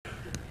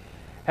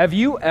Have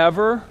you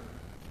ever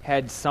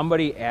had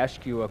somebody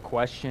ask you a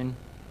question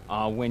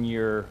when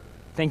you're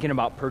thinking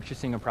about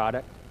purchasing a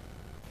product?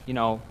 You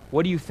know,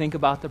 what do you think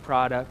about the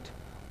product?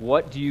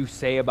 What do you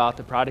say about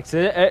the product? So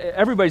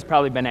everybody's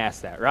probably been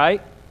asked that, right?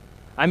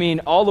 I mean,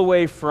 all the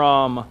way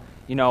from,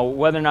 you know,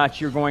 whether or not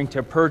you're going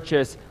to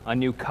purchase a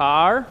new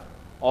car,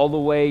 all the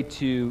way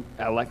to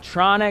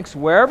electronics,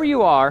 wherever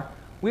you are,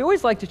 we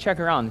always like to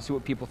check around and see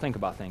what people think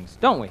about things,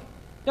 don't we?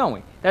 Don't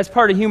we? That's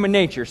part of human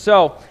nature.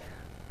 So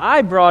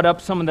I brought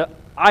up some of the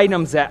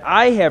items that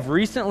I have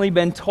recently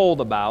been told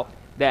about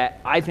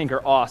that I think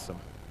are awesome.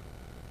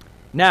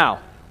 Now,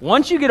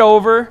 once you get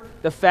over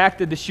the fact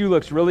that the shoe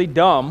looks really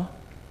dumb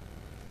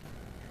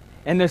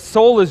and the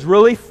sole is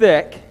really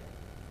thick,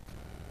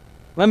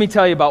 let me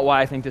tell you about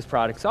why I think this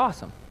product's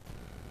awesome.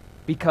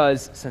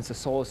 Because since the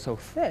sole is so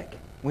thick,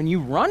 when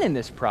you run in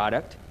this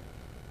product,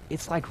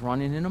 it's like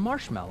running in a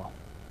marshmallow.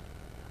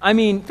 I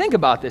mean, think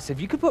about this. If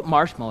you could put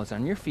marshmallows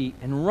on your feet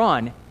and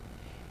run,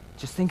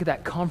 just think of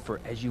that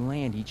comfort as you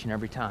land each and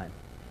every time.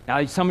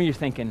 Now, some of you are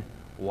thinking,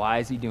 why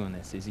is he doing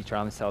this? Is he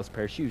trying to sell us a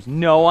pair of shoes?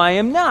 No, I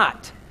am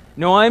not.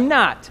 No, I'm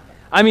not.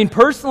 I mean,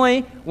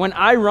 personally, when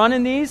I run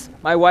in these,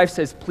 my wife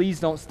says, please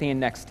don't stand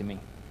next to me.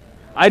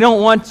 I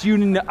don't want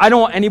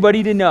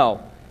anybody to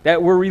know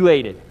that we're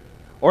related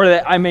or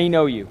that I may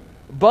know you.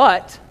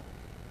 But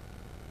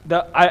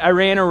I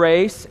ran a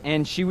race,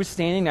 and she was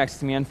standing next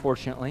to me,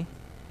 unfortunately,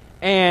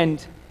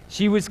 and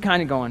she was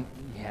kind of going,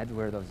 you had to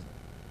wear those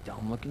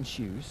dumb-looking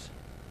shoes.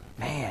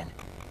 Man.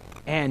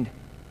 And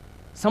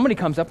somebody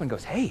comes up and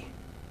goes, hey, you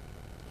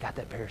got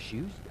that pair of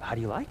shoes? How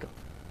do you like them?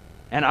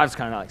 And I was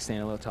kind of like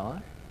standing a little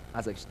taller. I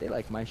was like, they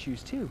like my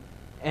shoes too.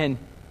 And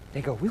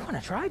they go, we want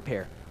to try a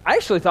pair. I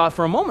actually thought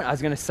for a moment I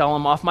was going to sell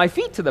them off my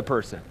feet to the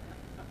person.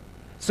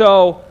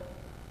 So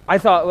I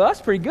thought, well,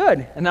 that's pretty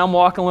good. And now I'm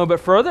walking a little bit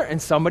further,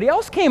 and somebody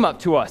else came up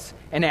to us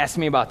and asked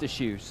me about the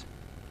shoes.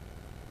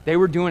 They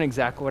were doing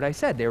exactly what I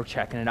said. They were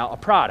checking it out, a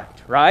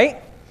product,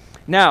 right?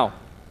 Now,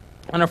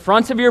 on the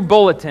front of your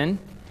bulletin,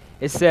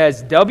 it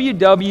says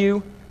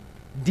Wwdc.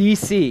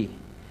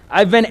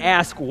 I've been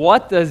asked,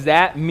 what does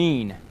that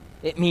mean?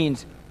 It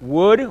means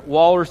wood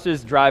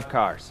walruses drive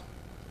cars.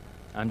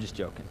 I'm just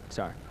joking.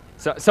 Sorry.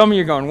 So some of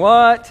you are going,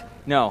 what?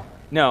 No.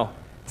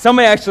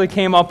 Somebody actually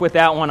came up with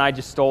that one. I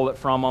just stole it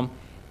from them.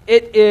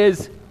 It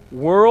is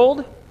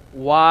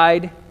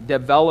Worldwide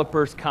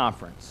Developers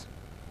Conference.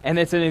 And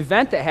it's an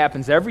event that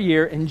happens every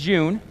year in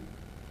June.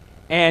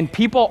 And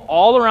people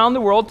all around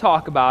the world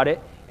talk about it.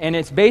 And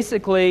it's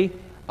basically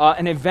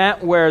an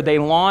event where they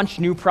launch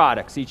new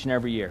products each and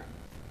every year.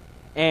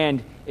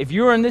 And if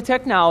you're into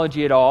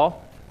technology at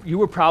all, you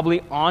were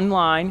probably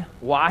online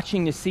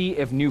watching to see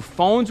if new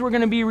phones were going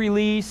to be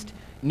released,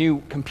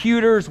 new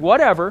computers,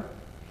 whatever.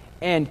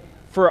 And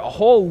for a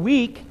whole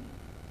week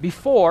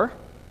before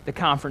the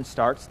conference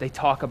starts, they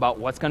talk about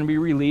what's going to be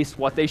released,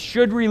 what they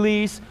should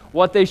release,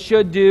 what they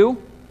should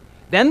do.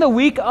 Then the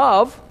week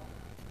of,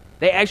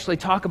 they actually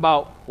talk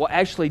about what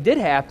actually did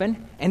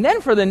happen. And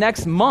then for the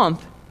next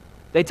month,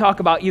 they talk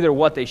about either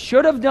what they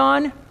should have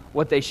done,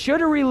 what they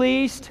should have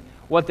released,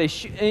 what they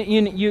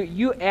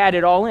you add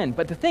it all in.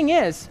 But the thing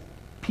is,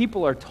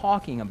 people are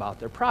talking about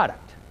their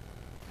product.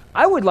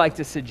 I would like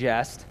to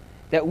suggest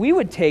that we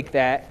would take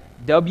that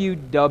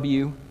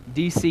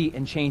WWDC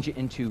and change it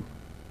into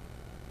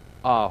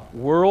a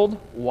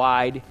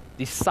Worldwide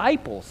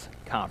Disciples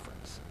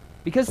Conference.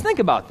 Because think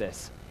about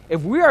this.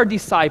 If we are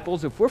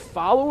disciples, if we're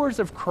followers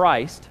of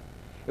Christ,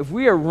 if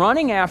we are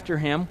running after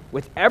him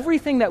with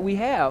everything that we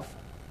have,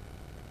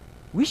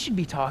 we should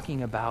be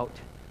talking about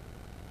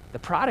the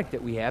product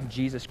that we have,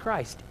 Jesus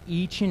Christ,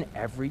 each and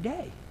every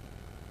day.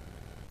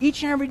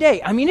 Each and every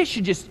day. I mean, it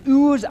should just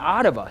ooze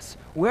out of us.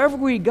 Wherever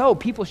we go,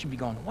 people should be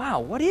going,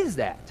 wow, what is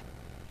that?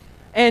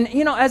 And,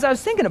 you know, as I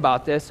was thinking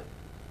about this,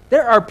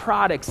 there are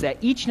products that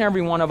each and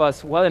every one of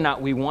us, whether or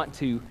not we want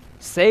to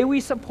say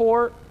we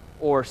support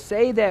or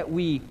say that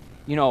we,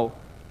 you know,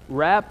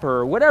 rep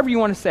or whatever you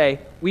want to say,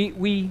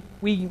 we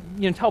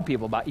tell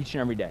people about each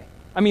and every day.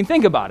 I mean,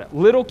 think about it.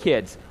 Little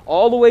kids,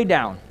 all the way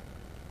down.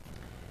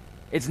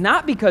 It's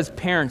not because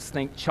parents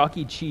think Chuck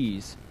E.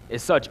 Cheese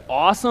is such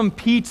awesome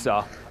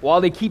pizza while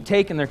they keep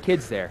taking their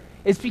kids there.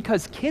 It's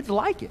because kids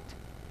like it.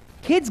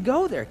 Kids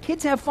go there.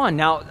 Kids have fun.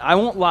 Now, I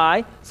won't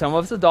lie. Some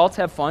of us adults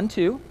have fun,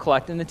 too,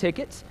 collecting the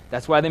tickets.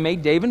 That's why they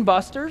made Dave &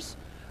 Buster's.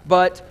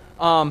 But,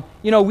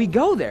 we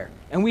go there,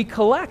 and we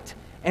collect,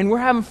 and we're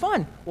having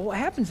fun. Well, what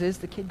happens is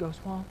the kid goes,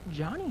 well,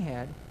 Johnny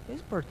had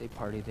his birthday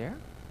party there.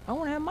 I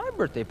want to have my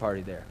birthday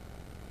party there.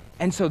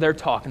 And so they're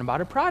talking about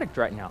a product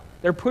right now.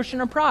 They're pushing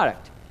a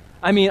product.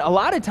 I mean, a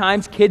lot of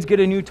times kids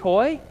get a new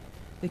toy.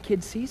 The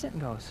kid sees it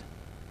and goes,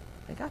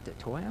 they got that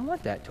toy. I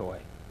want that toy.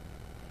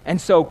 And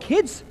so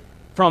kids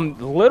from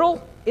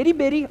little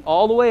itty-bitty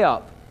all the way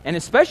up, and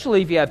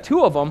especially if you have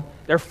two of them,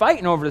 they're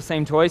fighting over the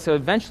same toy, so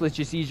eventually it's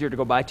just easier to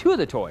go buy two of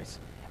the toys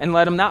and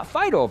let them not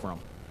fight over them.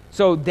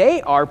 So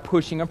they are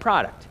pushing a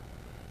product.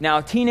 Now,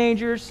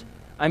 teenagers,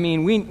 I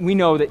mean, we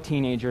know that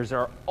teenagers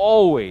are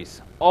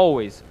always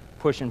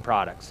pushing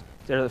products.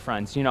 They're the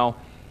friends. You know,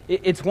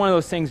 it's one of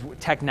those things with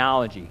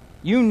technology.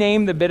 You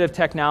name the bit of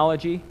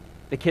technology,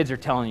 the kids are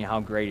telling you how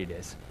great it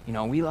is.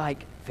 We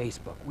like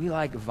Facebook, we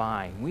like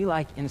Vine, we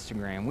like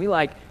Instagram, we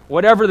like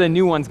whatever the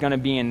new one's going to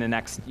be in the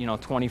next,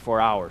 24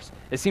 hours.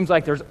 It seems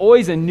like there's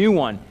always a new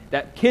one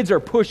that kids are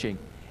pushing.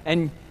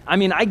 And,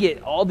 I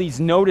get all these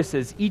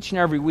notices each and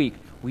every week.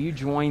 Will you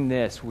join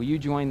this? Will you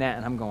join that?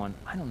 And I'm going,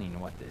 I don't even know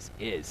what this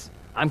is.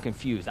 I'm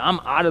confused. I'm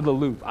out of the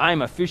loop.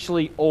 I'm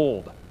officially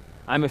old.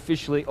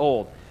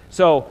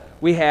 So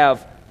we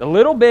have the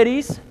little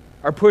bitties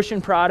are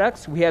pushing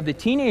products. We have the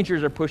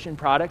teenagers are pushing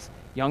products.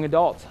 Young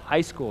adults,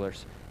 high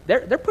schoolers,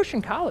 they're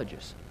pushing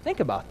colleges. Think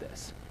about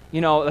this.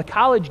 The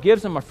college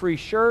gives them a free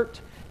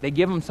shirt. They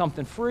give them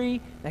something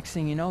free. Next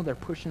thing you know, they're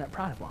pushing that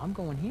product. Well, I'm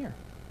going here.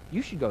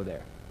 You should go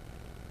there.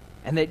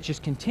 And it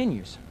just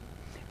continues.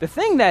 The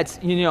thing that's,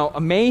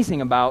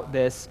 amazing about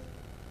this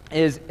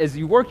is as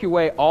you work your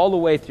way all the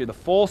way through the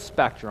full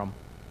spectrum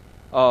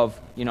of,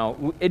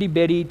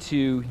 itty-bitty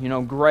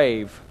to,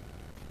 grave,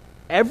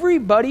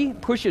 everybody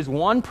pushes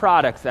one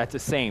product that's the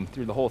same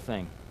through the whole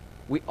thing.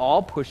 We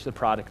all push the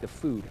product of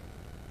food.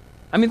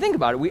 Think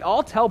about it. We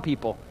all tell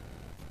people,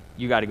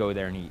 you got to go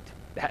there and eat.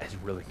 That is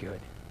really good.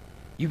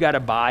 You got to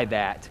buy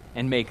that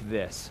and make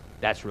this.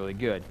 That's really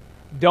good.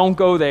 Don't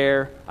go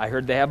there. I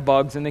heard they have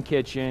bugs in the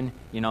kitchen.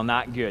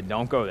 Not good.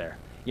 Don't go there.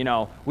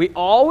 We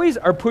always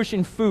are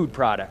pushing food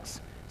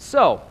products.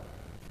 So,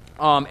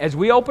 as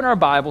we open our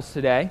Bibles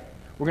today,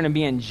 we're going to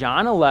be in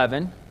John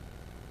 11.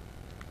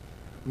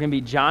 We're going to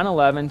be John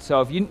 11.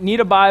 So if you need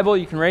a Bible,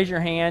 you can raise your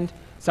hand.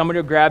 Somebody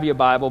will grab you a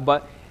Bible.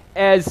 But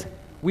as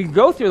we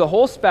go through the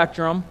whole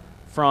spectrum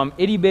from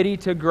itty-bitty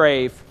to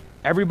grave,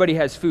 everybody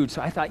has food.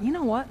 So I thought, you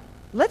know what?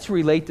 Let's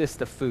relate this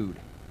to food.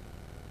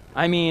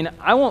 I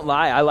won't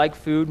lie. I like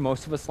food.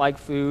 Most of us like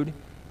food.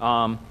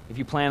 If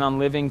you plan on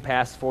living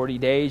past 40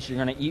 days,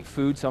 you're going to eat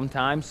food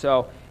sometime.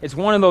 So it's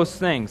one of those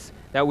things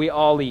that we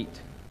all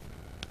eat.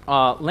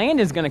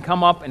 Landon's going to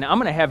come up, and I'm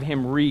going to have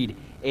him read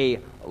a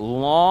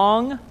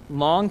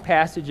long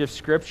passage of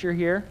Scripture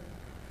here.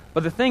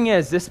 But the thing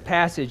is, this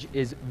passage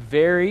is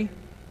very,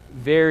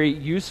 very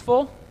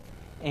useful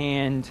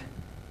and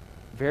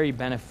very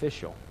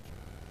beneficial.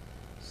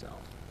 So,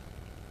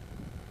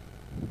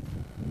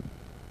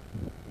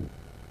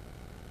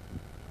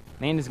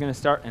 Landon's going to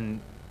start in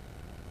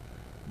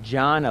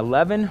John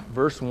 11,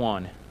 verse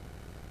 1.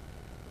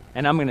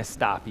 And I'm going to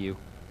stop you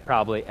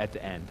probably at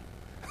the end.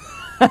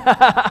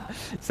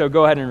 So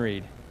go ahead and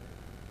read. A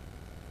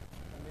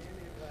man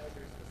named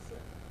Lazarus was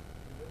sick.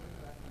 He lived in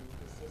Bethany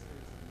with his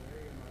sisters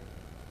Mary and Martha.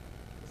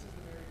 This is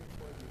the Mary who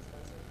poured the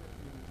expensive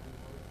perfume on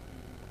the Lord's feet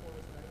and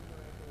performed many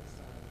miraculous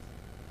signs.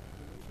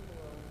 He leaves him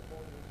alone, the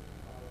whole nation to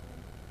follow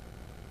him.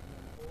 And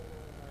then the whole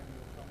Roman army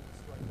will come to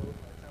destroy both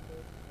our temple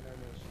and our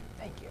nation.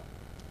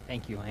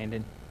 Thank you,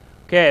 Landon.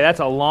 Okay,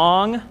 that's a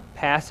long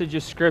passage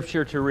of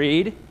Scripture to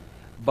read,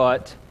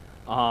 but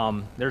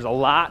there's a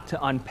lot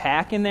to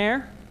unpack in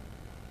there.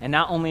 And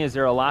not only is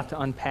there a lot to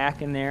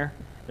unpack in there,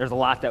 there's a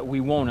lot that we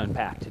won't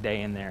unpack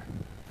today in there.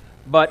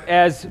 But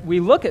as we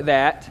look at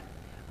that,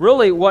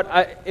 really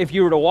if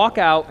you were to walk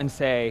out and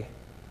say,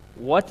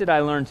 what did I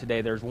learn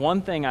today? There's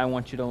one thing I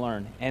want you to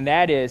learn, and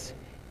that is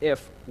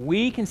if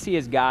we can see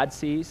as God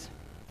sees,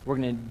 we're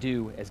going to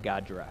do as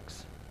God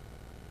directs.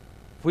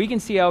 If we can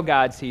see how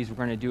God sees, we're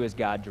going to do as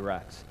God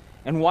directs.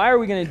 And why are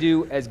we going to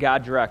do as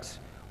God directs?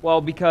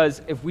 Well,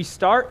 because if we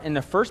start in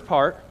the first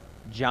part,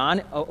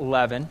 John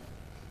 11,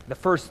 the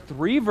first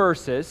 3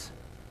 verses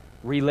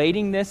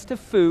relating this to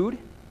food,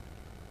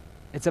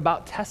 it's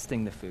about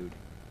testing the food.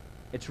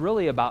 It's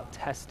really about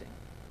testing.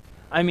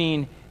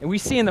 And we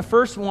see in the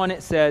first one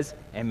it says,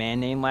 a man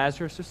named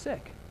Lazarus was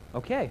sick.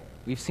 Okay,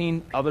 we've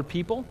seen other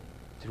people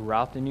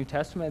throughout the New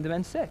Testament that have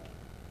been sick.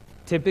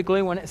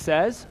 Typically when it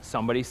says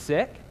somebody's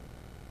sick,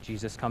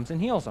 Jesus comes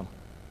and heals them.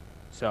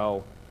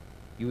 So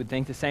you would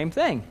think the same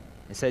thing.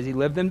 It says he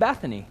lived in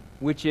Bethany,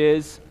 which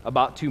is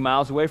about 2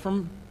 miles away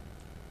from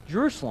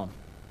Jerusalem.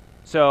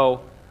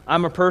 So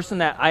I'm a person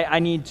that I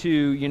need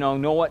to,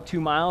 know what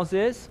 2 miles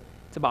is.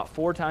 It's about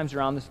 4 times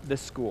around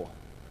this school.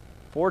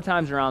 4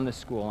 times around this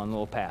school on the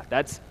little path.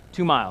 That's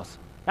 2 miles.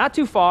 Not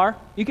too far.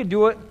 You could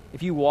do it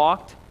if you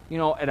walked,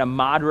 at a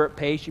moderate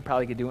pace. You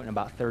probably could do it in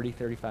about 30,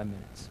 35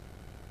 minutes.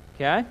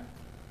 Okay?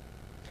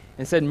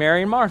 And said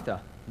Mary and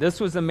Martha. This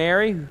was the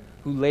Mary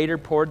who later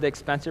poured the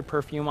expensive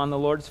perfume on the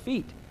Lord's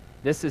feet.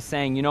 This is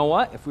saying, you know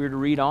what? If we were to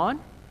read on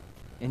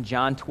in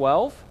John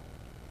 12,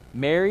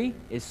 Mary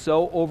is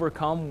so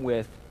overcome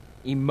with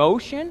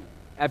emotion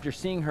after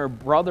seeing her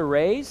brother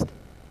raised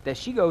that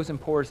she goes and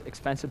pours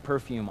expensive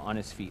perfume on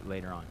his feet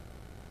later on.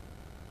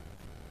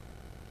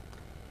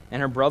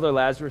 And her brother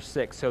Lazarus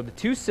sick. So the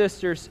 2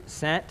 sisters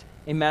sent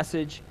a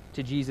message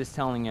to Jesus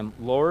telling him,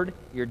 Lord,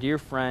 your dear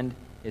friend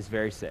is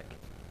very sick.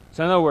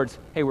 So in other words,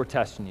 hey, we're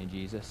testing you,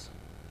 Jesus.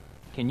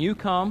 Can you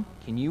come?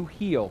 Can you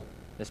heal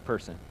this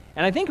person?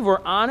 And I think if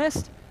we're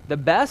honest, the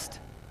best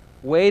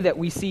way that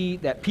we see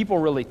that people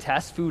really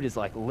test food is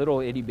like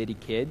little itty-bitty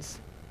kids.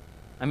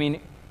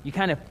 You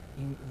kind of,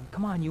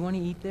 come on, you want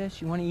to eat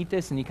this? You want to eat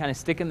this? And you kind of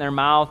stick in their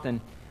mouth.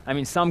 And,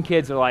 some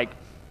kids are like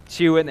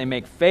chew it and they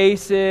make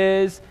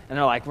faces, and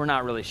they're like, we're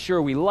not really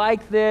sure we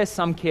like this.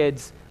 Some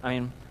kids,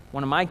 one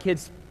of my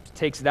kids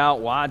takes it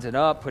out, wads it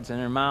up, puts it in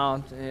their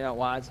mouth,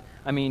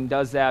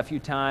 does that a few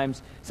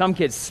times. Some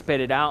kids spit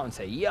it out and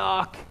say,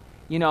 yuck,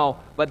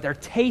 but they're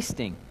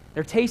tasting.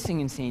 They're tasting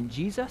and saying,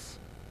 Jesus,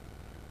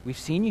 we've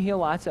seen you heal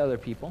lots of other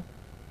people.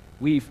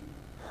 We've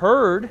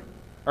heard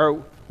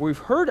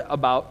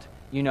about,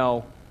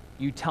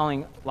 you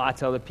telling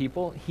lots of other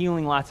people,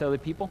 healing lots of other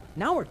people.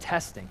 Now we're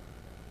testing.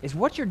 Is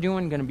what you're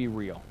doing going to be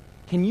real?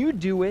 Can you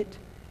do it,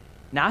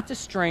 not to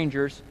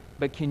strangers,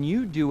 but can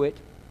you do it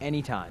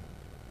anytime?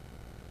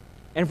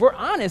 And if we're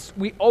honest,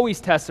 we always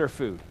test our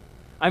food.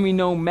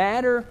 No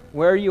matter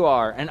where you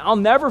are. And I'll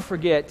never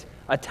forget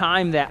a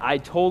time that I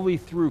totally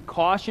threw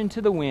caution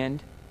to the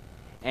wind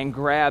and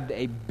grabbed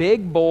a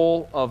big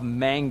bowl of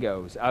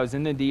mangoes. I was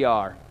in the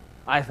DR.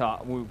 I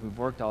thought, we've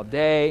worked all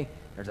day.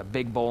 There's a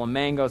big bowl of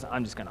mangoes.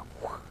 I'm just going to...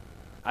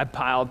 I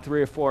piled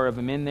 3 or 4 of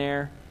them in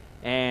there.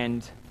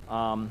 And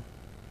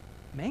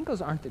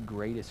mangoes aren't the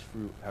greatest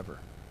fruit ever.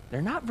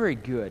 They're not very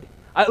good.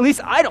 At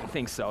least I don't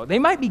think so. They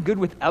might be good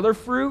with other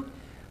fruit,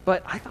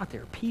 but I thought they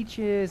were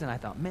peaches, and I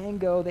thought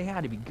mango, they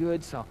had to be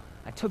good. So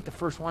I took the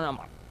first one. I'm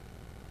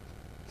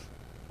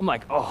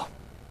like, oh.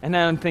 And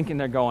then I'm thinking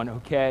they're going,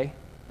 okay.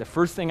 The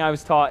first thing I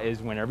was taught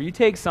is whenever you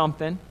take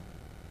something,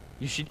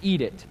 you should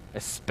eat it,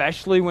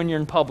 especially when you're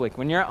in public.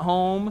 When you're at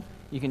home,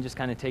 you can just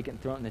kind of take it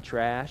and throw it in the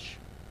trash.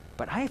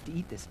 But I have to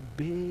eat this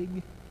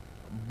big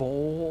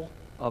bowl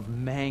of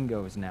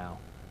mangoes now.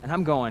 And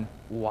I'm going,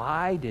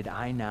 why did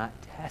I not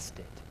test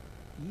it?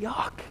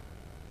 Yuck.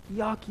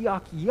 Yuck,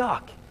 yuck,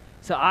 yuck.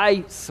 So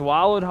I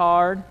swallowed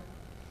hard.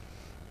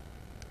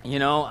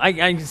 I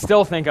can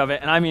still think of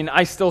it. And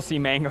I still see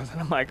mangoes.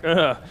 And I'm like,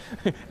 ugh.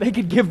 They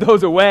could give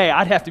those away.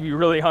 I'd have to be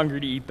really hungry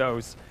to eat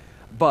those.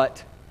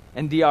 But,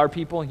 and DR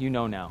people,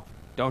 now.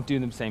 Don't do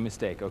the same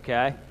mistake,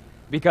 okay?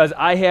 Because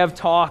I have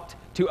talked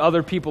to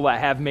other people that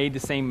have made the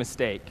same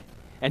mistake.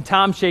 And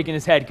Tom's shaking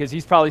his head because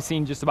he's probably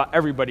seen just about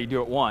everybody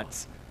do it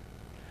once.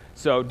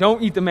 So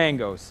don't eat the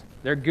mangoes.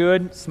 They're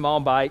good, small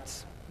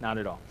bites, not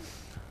at all.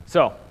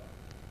 So,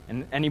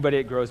 and anybody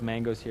that grows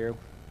mangoes here,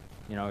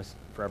 is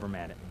forever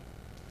mad at me.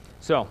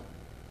 So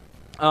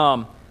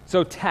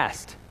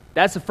test.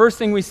 That's the first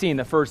thing we see in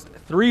the first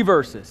 3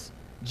 verses.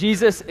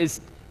 Jesus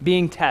is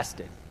being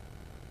tested,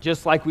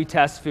 just like we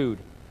test food.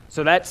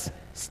 So that's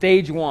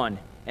stage 1.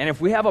 And if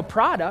we have a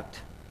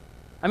product,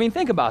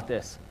 think about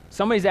this.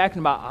 Somebody's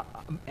asking about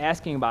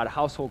a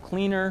household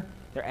cleaner.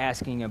 They're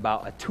asking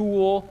about a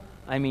tool.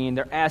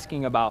 They're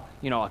asking about,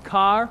 a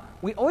car.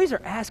 We always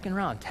are asking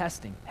around,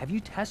 testing. Have you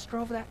test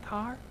drove that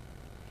car?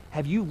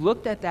 Have you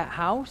looked at that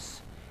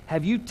house?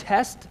 Have you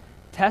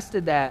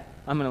tested that,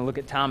 I'm going to look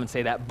at Tom and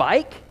say, that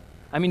bike?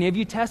 Have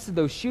you tested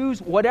those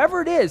shoes?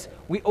 Whatever it is,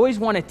 we always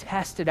want to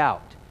test it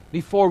out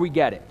before we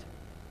get it.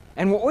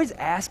 And we're always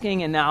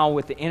asking, and now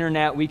with the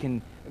internet, we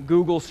can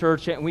Google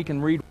search it and we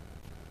can read what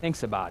it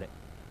thinks about it.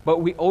 But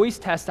we always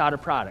test out a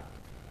product.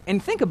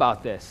 And think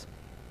about this.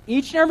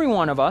 Each and every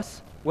one of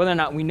us, whether or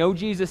not we know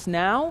Jesus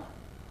now,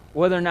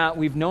 whether or not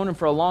we've known him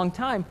for a long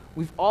time,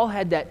 we've all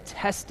had that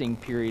testing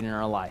period in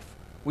our life.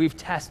 We've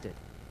tested.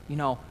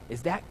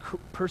 Is that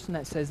person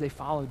that says they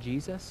follow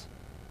Jesus,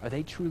 are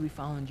they truly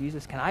following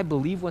Jesus? Can I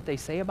believe what they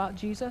say about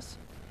Jesus?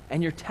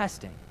 And you're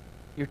testing.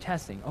 You're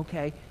testing.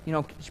 Okay,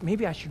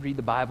 maybe I should read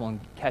the Bible and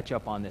catch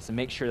up on this and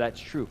make sure that's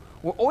true.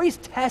 We're always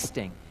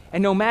testing.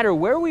 And no matter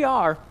where we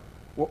are,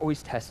 we're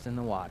always testing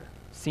the water,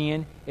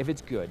 seeing if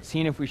it's good,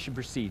 seeing if we should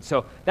proceed.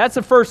 So that's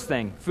the first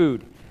thing,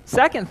 food.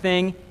 Second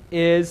thing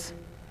is,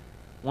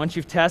 once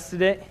you've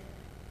tested it,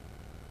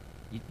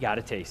 you got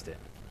to taste it.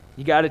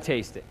 You got to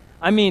taste it.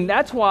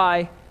 That's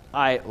why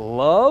I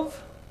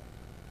love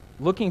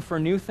looking for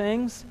new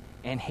things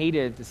and hate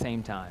it at the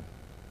same time.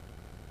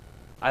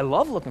 I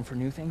love looking for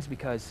new things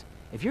because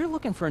if you're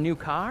looking for a new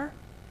car,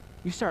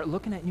 you start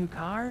looking at new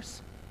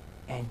cars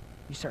and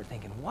you start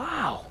thinking,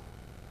 wow,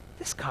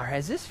 this car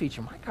has this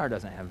feature. My car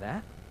doesn't have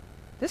that.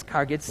 This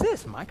car gets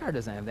this. My car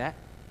doesn't have that.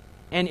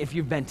 And if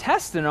you've been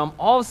testing them,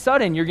 all of a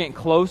sudden you're getting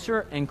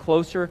closer and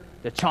closer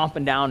to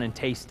chomping down and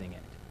tasting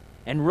it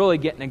and really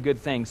getting a good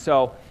thing.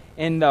 So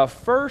in the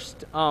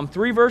first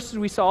 3 verses,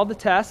 we saw the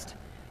test.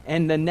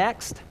 And the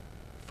next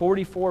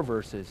 44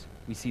 verses,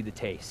 we see the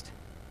taste.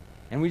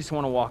 And we just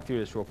want to walk through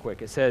this real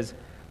quick. It says,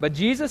 but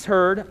Jesus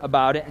heard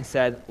about it and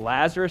said,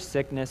 Lazarus'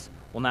 sickness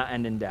will not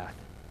end in death.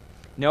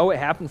 No, it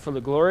happened for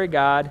the glory of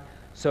God,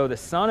 so the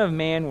Son of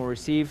Man will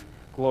receive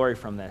glory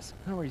from this.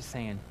 In other words, he's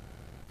saying,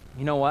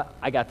 you know what?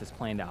 I got this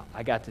planned out.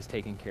 I got this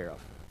taken care of.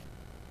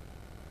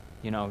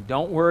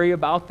 Don't worry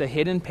about the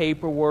hidden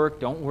paperwork.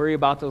 Don't worry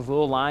about those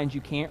little lines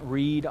you can't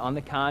read on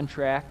the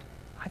contract.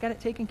 I got it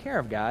taken care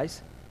of,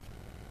 guys.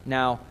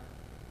 Now,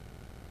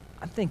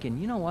 I'm thinking,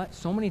 you know what?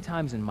 So many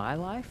times in my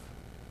life,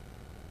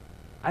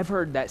 I've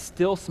heard that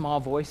still small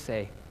voice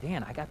say,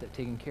 Dan, I got that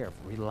taken care of.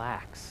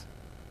 Relax.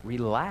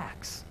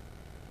 Relax.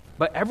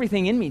 But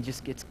everything in me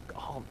just gets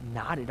all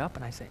knotted up,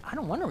 and I say, I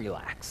don't want to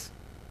relax.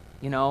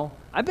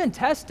 I've been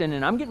testing,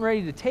 and I'm getting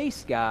ready to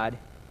taste God,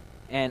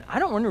 and I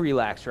don't want to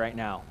relax right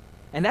now.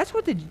 And that's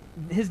what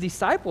his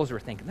disciples were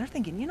thinking. They're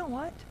thinking, you know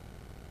what?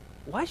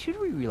 Why should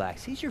we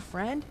relax? He's your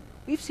friend.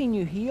 We've seen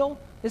you heal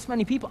this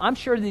many people. I'm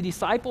sure the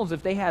disciples,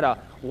 if they had a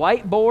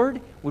whiteboard,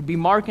 would be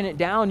marking it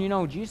down.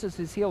 Jesus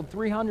has healed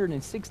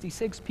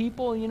 366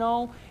 people,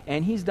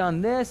 and he's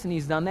done this and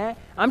he's done that.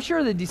 I'm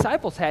sure the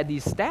disciples had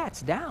these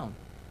stats down.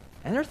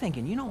 And they're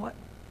thinking, you know what?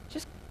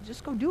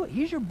 Just go do it.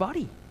 He's your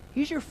buddy.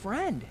 He's your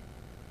friend.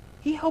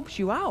 He helps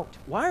you out.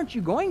 Why aren't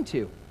you going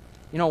to?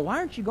 Why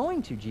aren't you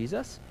going to,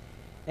 Jesus?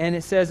 And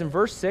it says in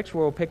verse 6,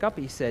 where we'll pick up,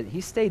 he said,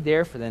 he stayed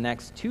there for the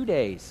next 2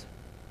 days.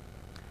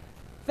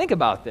 Think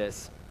about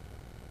this.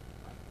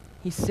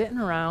 He's sitting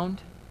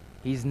around.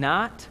 He's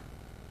not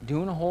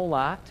doing a whole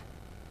lot.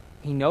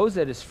 He knows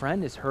that his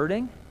friend is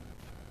hurting,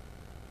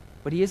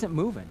 but he isn't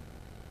moving.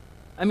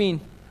 I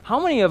mean, how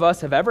many of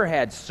us have ever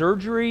had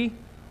surgery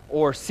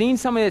or seen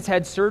somebody that's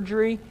had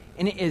surgery,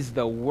 and it is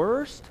the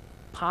worst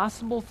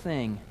possible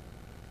thing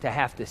to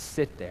have to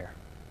sit there?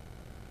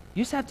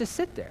 You just have to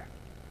sit there.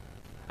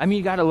 I mean,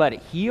 you got to let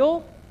it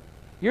heal.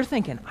 You're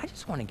thinking, I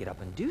just want to get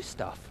up and do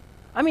stuff.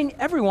 I mean,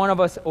 every one of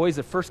us, always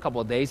the first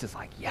couple of days is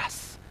like,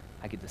 yes,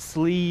 I get to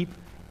sleep,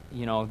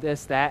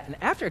 this, that. And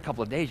after a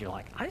couple of days, you're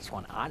like, I just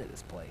want out of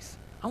this place.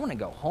 I want to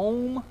go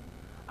home.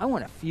 I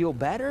want to feel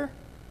better.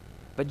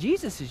 But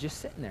Jesus is just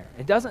sitting there.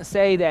 It doesn't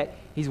say that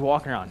he's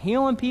walking around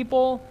healing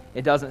people.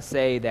 It doesn't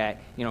say that,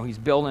 he's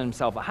building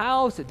himself a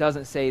house. It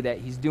doesn't say that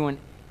he's doing,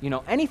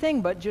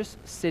 anything but just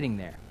sitting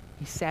there.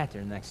 He sat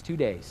there the next 2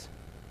 days.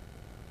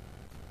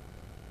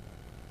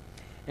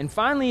 And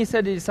finally he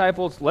said to the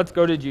disciples, let's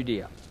go to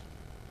Judea.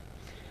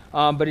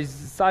 But his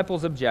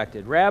disciples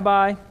objected.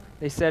 Rabbi,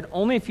 they said,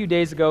 only a few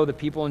days ago the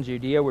people in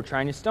Judea were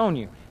trying to stone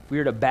you. If we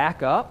were to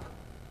back up,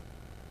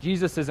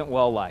 Jesus isn't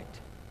well liked.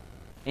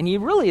 And he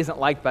really isn't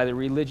liked by the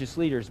religious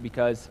leaders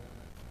because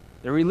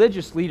the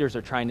religious leaders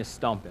are trying to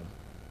stump him.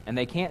 And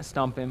they can't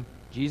stump him.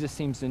 Jesus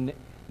seems to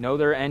know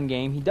their end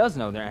game. He does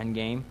know their end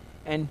game.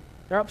 And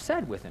they're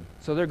upset with him.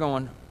 So they're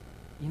going,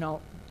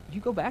 you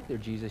go back there,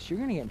 Jesus. You're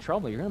going to get in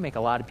trouble. You're going to make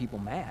a lot of people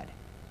mad.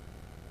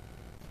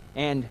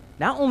 And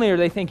not only are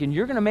they thinking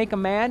you're going to make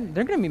them mad,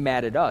 they're going to be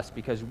mad at us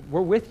because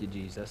we're with you,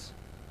 Jesus.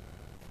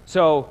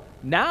 So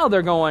now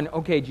they're going,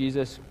 okay,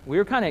 Jesus, we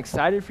were kind of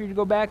excited for you to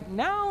go back.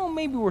 Now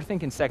maybe we're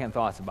thinking second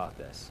thoughts about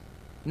this.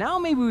 Now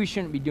maybe we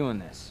shouldn't be doing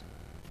this.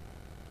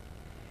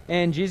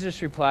 And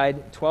Jesus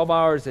replied, 12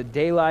 hours of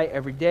daylight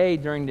every day.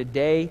 During the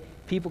day,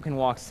 people can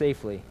walk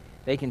safely.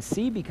 They can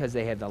see because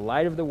they have the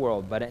light of the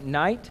world. But at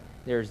night,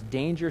 there's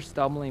danger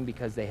stumbling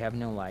because they have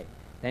no light.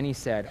 Then he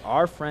said,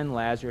 our friend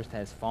Lazarus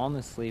has fallen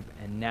asleep,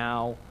 and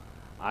now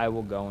I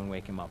will go and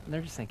wake him up. And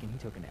they're just thinking, he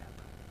took a nap.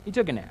 He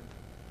took a nap.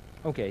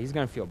 Okay, he's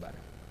going to feel better.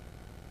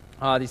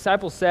 The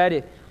disciples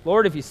said,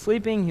 Lord, if he's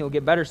sleeping, he'll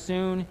get better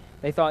soon.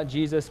 They thought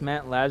Jesus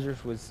meant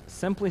Lazarus was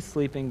simply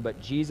sleeping,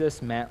 but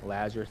Jesus meant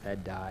Lazarus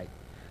had died.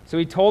 So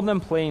he told them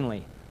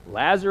plainly,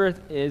 Lazarus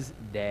is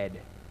dead.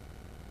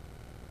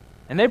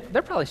 And they're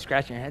probably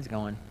scratching their heads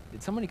going,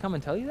 did somebody come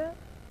and tell you that?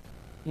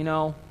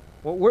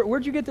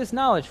 Where'd you get this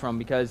knowledge from?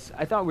 Because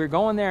I thought we were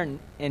going there,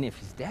 and if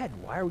he's dead,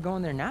 why are we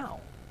going there now?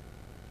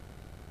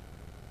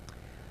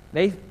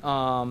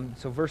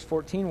 So verse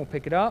 14, we'll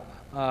pick it up.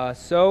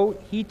 So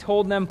he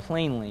told them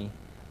plainly,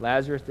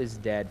 Lazarus is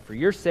dead. For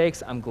your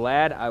sakes, I'm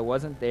glad I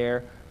wasn't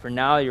there, for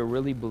now you'll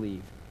really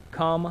believe.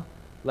 Come,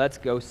 let's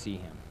go see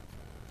him.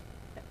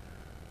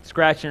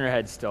 Scratching their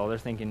heads still. They're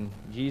thinking,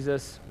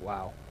 Jesus,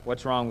 wow,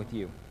 what's wrong with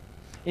you?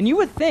 And you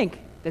would think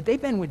that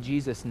they've been with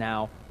Jesus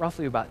now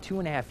roughly about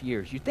 2.5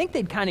 years. You'd think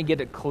they'd kind of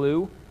get a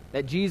clue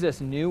that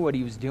Jesus knew what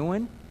he was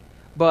doing.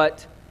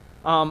 But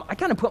I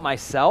kind of put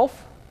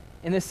myself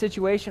in this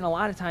situation. A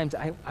lot of times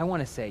I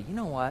want to say, you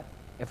know what?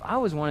 If I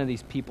was one of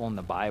these people in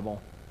the Bible,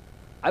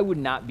 I would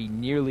not be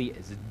nearly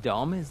as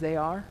dumb as they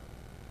are.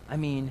 I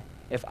mean,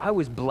 if I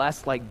was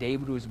blessed like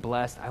David was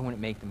blessed, I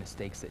wouldn't make the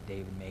mistakes that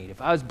David made.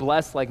 If I was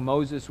blessed like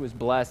Moses was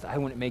blessed, I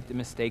wouldn't make the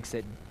mistakes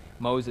that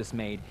Moses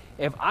made.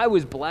 If I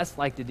was blessed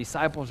like the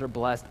disciples are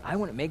blessed, I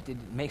wouldn't make the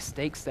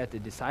mistakes that the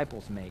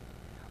disciples make.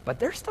 But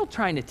they're still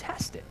trying to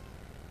test it.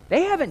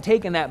 They haven't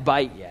taken that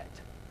bite yet.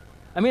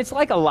 I mean, it's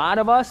like a lot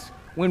of us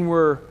when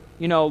we're,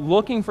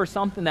 looking for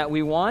something that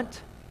we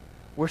want,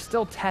 we're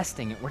still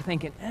testing it. We're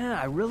thinking,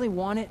 I really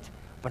want it,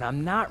 but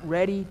I'm not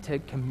ready to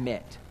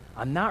commit.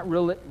 I'm not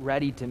really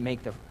ready to make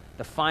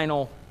the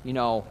final,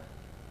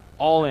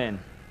 all in.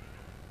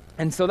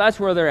 And so that's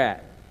where they're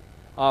at.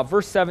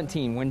 Verse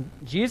 17, when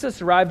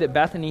Jesus arrived at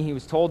Bethany, he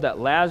was told that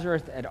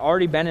Lazarus had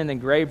already been in the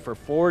grave for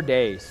 4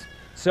 days.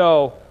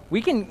 So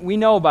we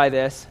know by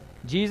this,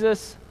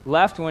 Jesus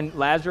left when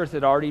Lazarus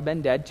had already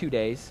been dead 2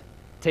 days.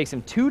 It takes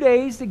him 2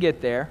 days to get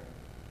there.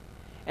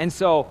 And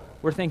so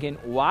we're thinking,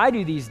 why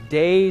do these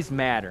days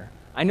matter?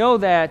 I know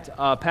that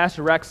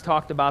Pastor Rex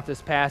talked about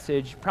this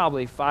passage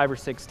probably 5 or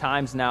 6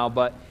 times now,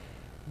 but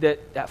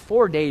that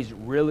 4 days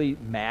really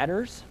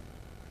matters.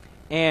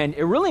 And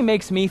it really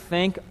makes me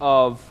think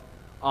of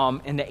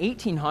in the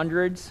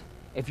 1800s,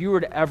 if you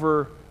were to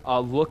ever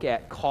look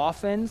at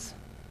coffins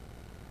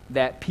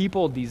that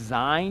people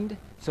designed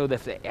so that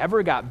if they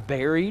ever got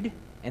buried,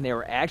 and they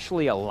were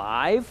actually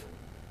alive,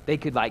 they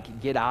could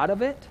get out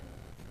of it.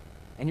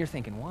 And you're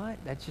thinking,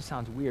 what? That just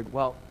sounds weird.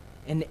 Well,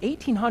 in the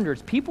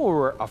 1800s, people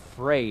were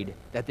afraid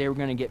that they were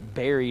going to get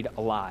buried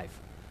alive.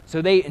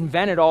 So they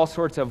invented all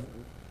sorts of,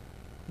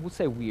 we'll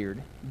say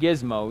weird,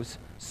 gizmos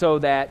so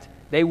that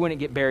they wouldn't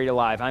get buried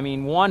alive. I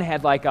mean, one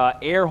had a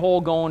air hole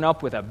going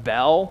up with a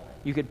bell.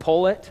 You could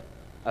pull it,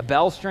 a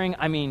bell string.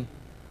 I mean,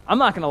 I'm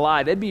not going to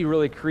lie. That'd be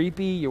really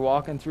creepy. You're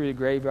walking through the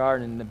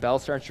graveyard and the bell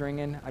starts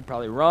ringing. I'd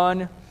probably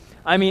run.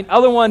 I mean,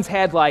 other ones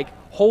had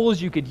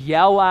holes you could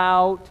yell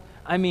out.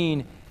 I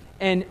mean,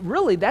 and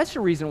really that's the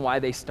reason why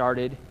they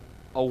started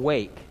a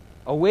wake.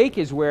 A wake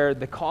is where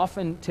the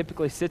coffin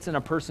typically sits in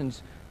a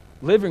person's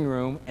living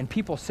room and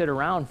people sit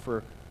around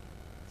for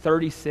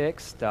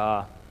 36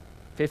 to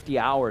 50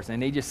 hours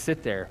and they just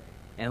sit there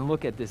and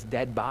look at this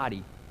dead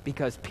body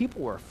because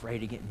people were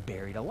afraid of getting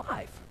buried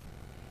alive.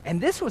 And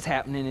this was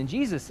happening in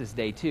Jesus'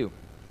 day too.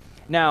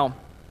 Now,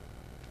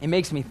 it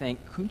makes me think,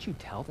 couldn't you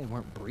tell they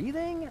weren't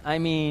breathing? I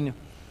mean,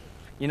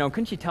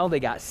 couldn't you tell they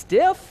got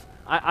stiff?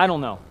 I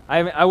don't know.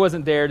 I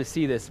wasn't there to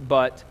see this,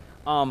 but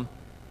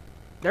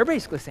they're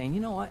basically saying,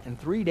 you know what, in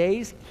 3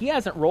 days, he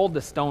hasn't rolled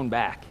the stone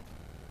back.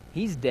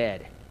 He's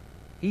dead.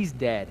 He's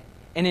dead.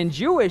 And in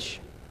Jewish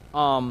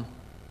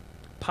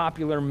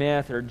popular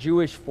myth or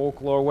Jewish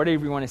folklore,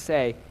 whatever you want to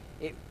say,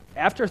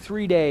 after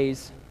 3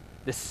 days,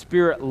 the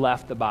spirit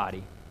left the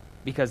body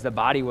because the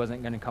body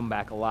wasn't going to come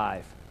back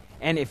alive.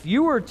 And if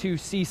you were to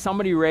see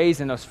somebody raised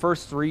in those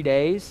first 3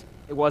 days,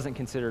 it wasn't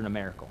considered a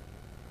miracle.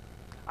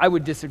 I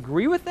would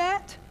disagree with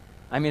that.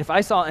 I mean, if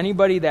I saw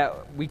anybody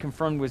that we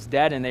confirmed was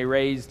dead and they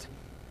raised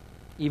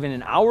even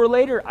an hour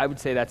later, I would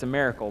say that's a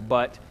miracle.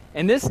 But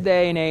in this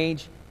day and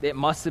age, it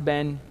must have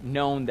been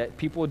known that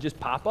people would just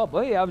pop up.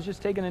 Hey, I was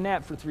just taking a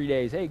nap for 3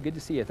 days. Hey, good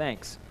to see you.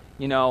 Thanks.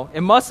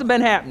 It must have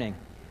been happening.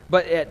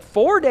 But at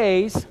 4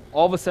 days,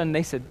 all of a sudden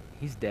they said,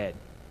 he's dead.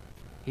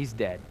 He's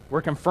dead.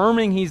 We're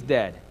confirming he's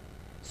dead.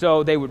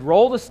 So they would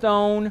roll the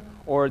stone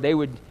or they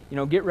would,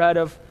 get rid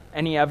of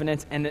any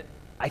evidence. And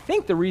I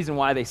think the reason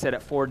why they said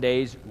at 4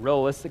 days,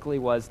 realistically,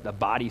 was the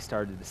body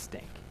started to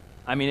stink.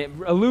 I mean, it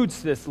alludes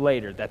to this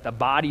later, that the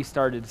body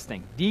started to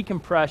stink.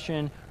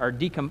 Decompression or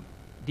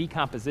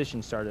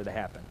decomposition started to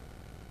happen.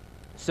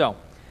 So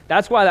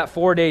that's why that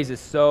 4 days is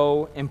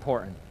so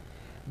important.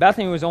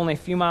 Bethany was only a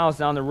few miles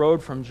down the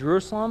road from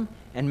Jerusalem,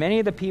 and many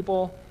of the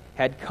people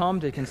had come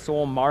to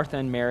console Martha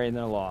and Mary in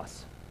their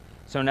loss.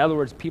 So in other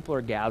words, people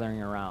are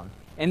gathering around.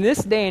 In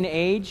this day and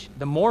age,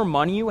 the more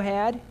money you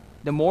had,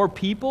 the more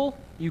people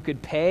you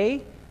could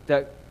pay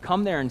to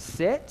come there and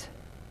sit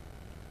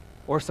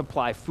or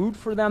supply food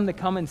for them to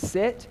come and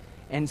sit.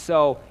 And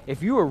so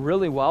if you were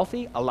really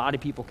wealthy, a lot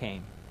of people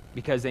came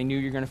because they knew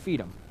you're going to feed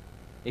them.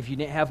 If you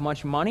didn't have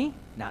much money,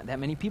 not that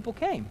many people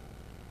came.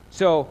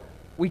 So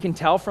we can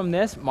tell from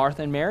this,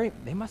 Martha and Mary,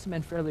 they must have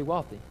been fairly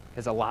wealthy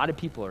because a lot of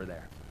people are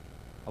there.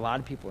 A lot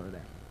of people are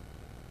there.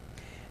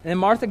 And then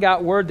Martha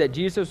got word that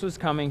Jesus was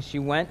coming. She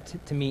went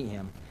to meet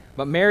him.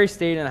 But Mary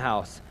stayed in the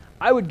house.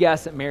 I would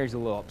guess that Mary's a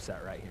little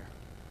upset right here.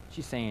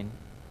 She's saying,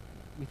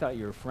 we thought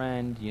you were a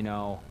friend,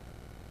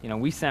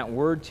 we sent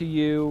word to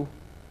you.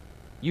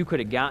 You could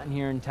have gotten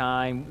here in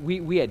time.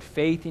 We had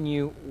faith in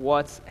you.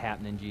 What's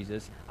happening,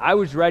 Jesus? I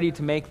was ready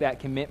to make that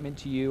commitment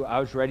to you. I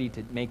was ready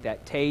to make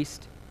that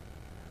taste.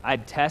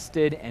 I'd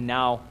tested, and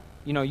now,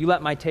 you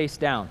let my taste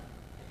down.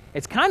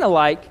 It's kind of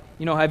like,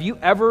 have you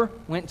ever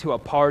went to a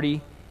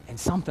party and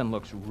something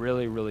looks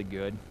really, really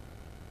good?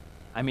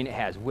 I mean, it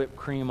has whipped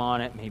cream on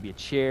it, maybe a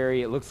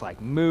cherry. It looks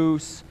like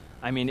mousse.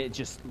 I mean, it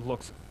just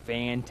looks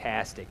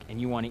fantastic,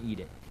 and you want to eat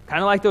it.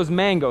 Kind of like those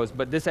mangoes,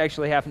 but this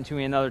actually happened to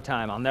me another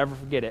time. I'll never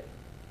forget it.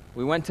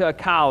 We went to a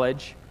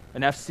college.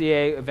 An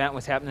FCA event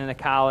was happening in a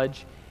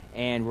college,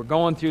 and we're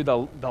going through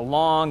the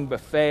long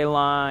buffet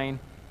line,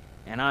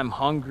 and I'm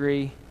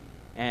hungry,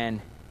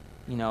 and,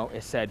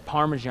 it said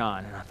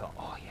Parmesan, and I thought,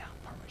 oh, yeah,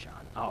 Parmesan.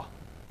 Oh,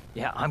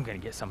 yeah, I'm going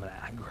to get some of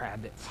that. I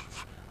grabbed it.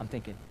 I'm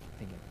thinking,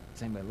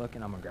 is anybody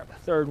looking? I'm going to grab a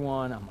third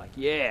one. I'm like,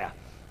 yeah.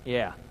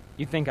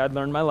 You'd think I'd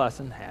learned my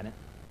lesson. Hadn't.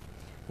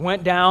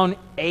 Went down,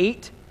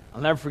 ate.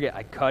 I'll never forget,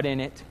 I cut in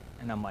it,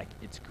 and I'm like,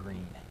 it's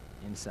green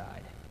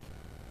inside.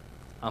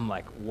 I'm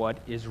like, what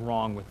is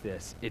wrong with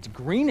this? It's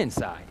green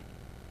inside.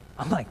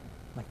 I'm like,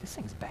 this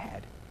thing's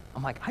bad.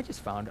 I'm like, I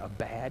just found a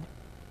bad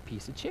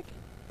piece of chicken,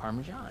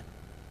 Parmesan.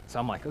 So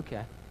I'm like,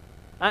 okay.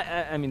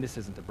 I mean, this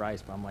isn't the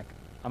Bryce, but I'm like,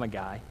 I'm a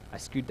guy. I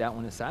scoot that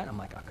one aside. I'm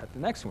like, I'll cut the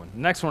next one.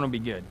 The next one will be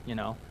good,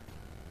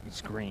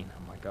 It's green.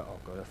 I'm like, go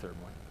to the third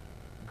one.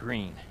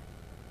 Green.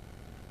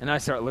 And I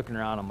start looking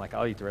around. I'm like,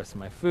 I'll eat the rest of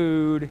my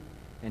food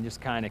and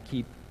just kind of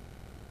keep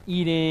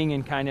eating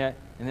and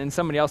then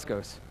somebody else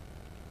goes,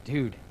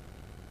 dude,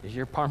 is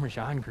your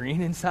Parmesan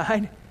green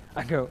inside?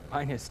 I go,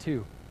 mine is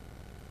too.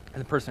 And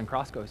the person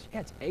across goes, yeah,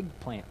 it's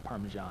eggplant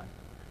Parmesan.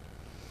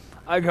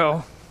 I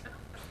go,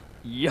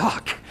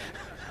 yuck.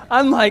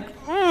 I'm like,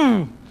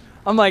 I'm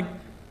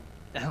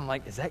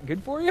like, is that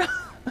good for you?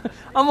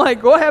 I'm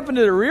like, what happened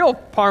to the real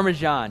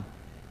Parmesan?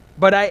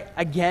 But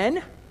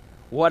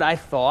what I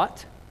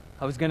thought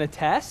I was going to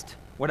test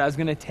What I was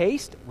going to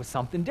taste was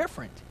something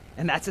different.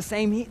 And that's the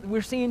same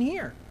we're seeing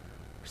here.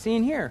 We're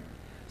seeing here.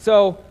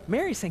 So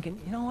Mary's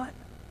thinking, you know what?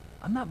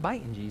 I'm not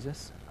biting,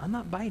 Jesus. I'm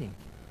not biting.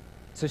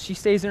 So she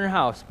stays in her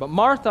house. But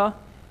Martha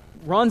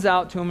runs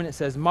out to him, and it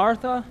says,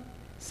 Martha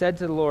said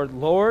to the Lord,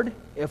 Lord,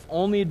 if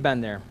only you'd been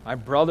there, my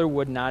brother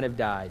would not have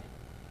died.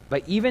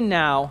 But even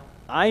now,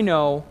 I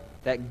know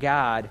that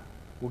God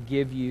will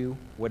give you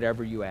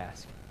whatever you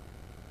ask.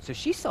 So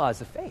she still has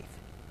the faith.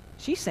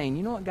 She's saying,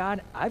 you know what,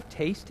 God, I've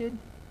tasted,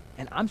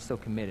 and I'm still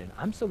committed.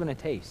 I'm still going to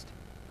taste.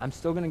 I'm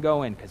still going to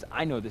go in because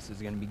I know this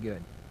is going to be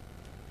good.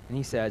 And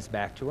he says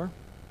back to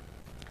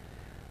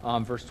her,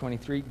 verse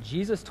 23,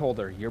 Jesus told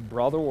her, your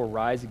brother will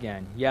rise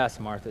again.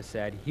 Yes, Martha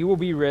said, he will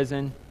be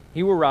risen.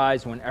 He will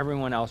rise when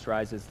everyone else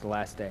rises the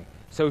last day.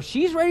 So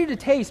she's ready to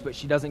taste, but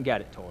she doesn't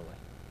get it totally.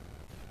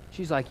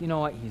 She's like, you know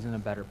what, he's in a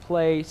better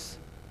place.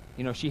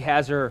 You know, she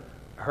has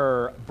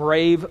her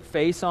brave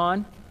face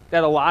on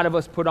that a lot of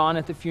us put on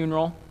at the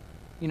funeral.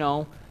 You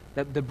know,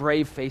 the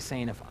brave face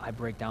saying, if I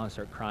break down and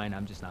start crying,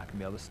 I'm just not going to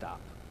be able to stop.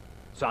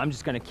 So I'm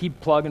just going to keep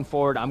plugging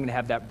forward. I'm going to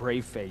have that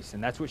brave face.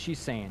 And that's what she's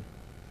saying.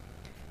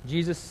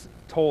 Jesus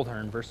told her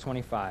in verse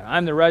 25,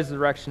 I'm the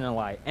resurrection and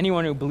life.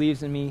 Anyone who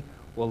believes in me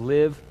will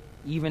live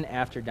even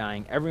after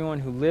dying. Everyone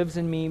who lives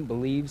in me,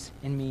 believes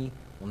in me,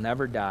 will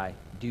never die.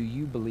 Do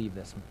you believe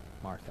this,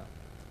 Martha?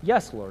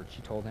 Yes, Lord,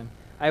 she told him.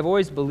 I have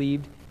always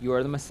believed you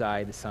are the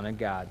Messiah, the Son of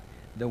God,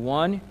 the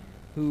one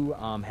who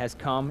has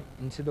come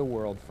into the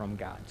world from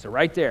God. So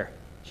right there,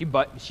 she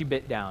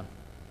bit down.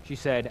 She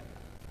said,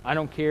 I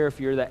don't care if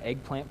you're the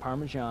eggplant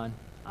parmesan.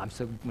 I'm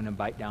still going to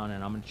bite down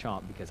and I'm going to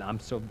chomp because I'm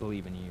still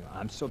believing in you.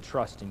 I'm still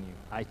trusting you.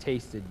 I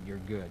tasted you're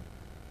good.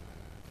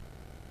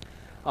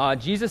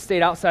 Jesus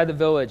stayed outside the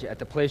village at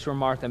the place where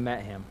Martha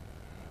met him.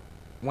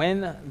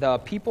 When the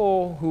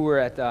people who were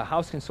at the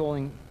house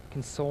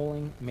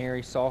consoling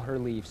Mary saw her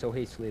leave so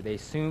hastily, they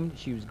assumed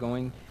she was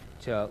going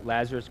to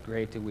Lazarus'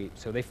 grave to weep.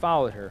 So they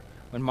followed her.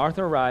 When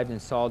Martha arrived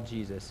and saw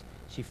Jesus,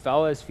 she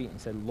fell at his feet and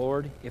said,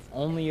 Lord, if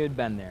only you had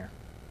been there,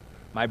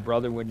 my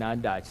brother would not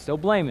have died. Still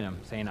blaming him,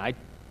 saying, I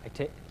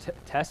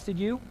tested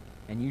you,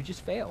 and you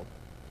just failed.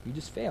 You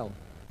just failed.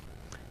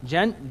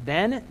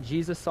 Then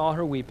Jesus saw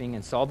her weeping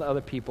and saw the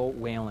other people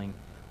wailing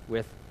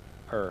with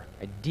her.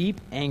 A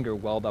deep anger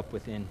welled up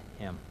within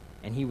him,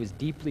 and he was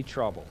deeply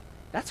troubled.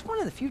 That's one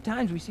of the few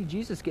times we see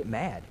Jesus get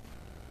mad.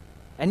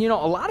 And, you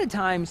know, a lot of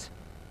times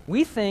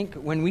we think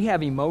when we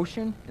have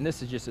emotion, and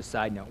this is just a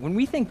side note, when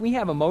we think we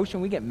have emotion,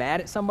 we get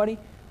mad at somebody.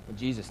 Well,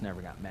 Jesus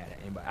never got mad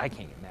at anybody. I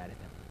can't get mad at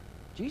them.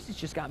 Jesus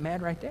just got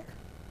mad right there.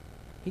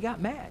 He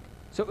got mad.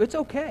 So it's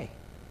okay.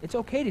 It's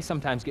okay to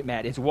sometimes get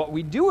mad. It's what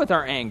we do with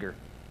our anger.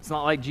 It's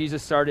not like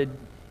Jesus started,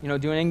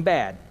 doing anything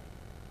bad.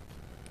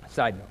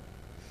 Side note.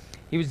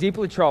 He was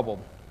deeply troubled.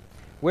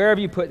 Where have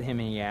you put him?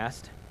 He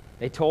asked.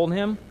 They told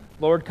him,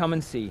 Lord, come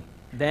and see.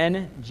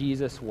 Then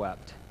Jesus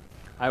wept.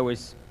 I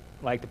always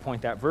like to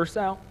point that verse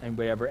out.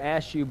 Anybody ever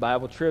asked you,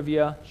 Bible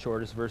trivia,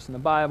 shortest verse in the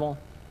Bible,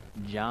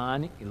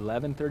 John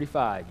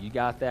 11:35. You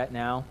got that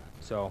now?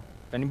 So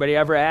if anybody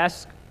ever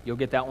asks, you'll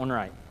get that one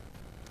right.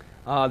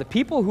 The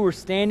people who were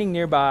standing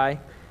nearby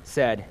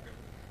said,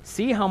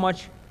 see how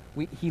much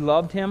he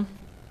loved him?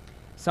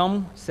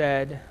 Some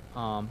said,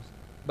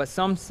 but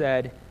some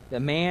said,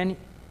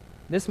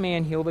 this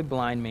man healed a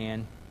blind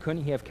man.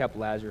 Couldn't he have kept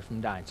Lazarus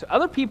from dying? So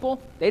other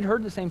people, they'd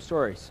heard the same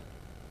stories.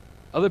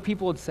 Other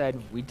people had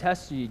said, we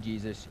tested you,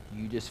 Jesus.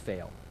 You just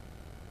failed.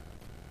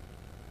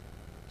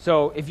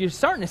 So if you're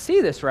starting to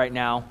see this right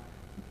now,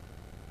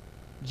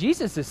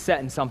 Jesus is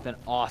setting something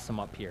awesome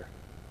up here.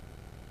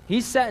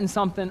 He's setting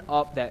something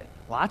up that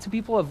lots of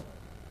people have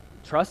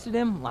trusted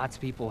him, lots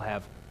of people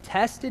have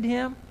tested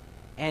him,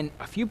 and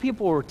a few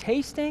people were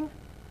tasting,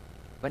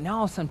 but now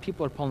all of a sudden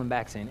people are pulling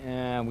back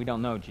saying, we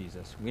don't know,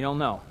 Jesus. We don't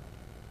know.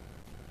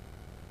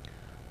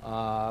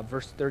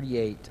 Verse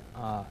 38.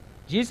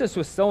 Jesus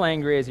was still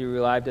angry as he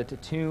arrived at the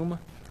tomb,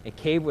 a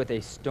cave with a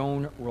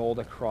stone rolled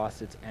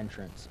across its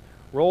entrance.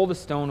 Roll the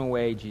stone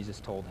away, Jesus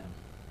told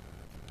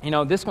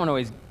him. This one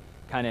always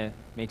kind of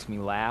makes me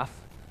laugh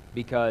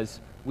because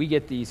we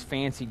get these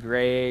fancy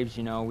graves,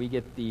 we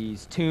get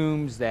these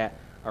tombs that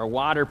are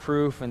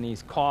waterproof and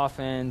these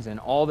coffins and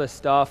all this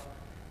stuff.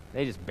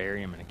 They just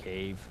bury them in a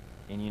cave.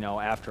 And,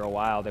 after a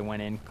while, they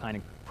went in, kind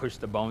of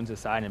pushed the bones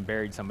aside and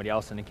buried somebody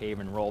else in a cave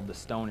and rolled the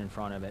stone in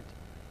front of it.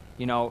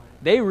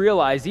 They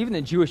realized, even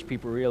the Jewish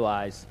people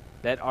realized,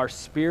 that our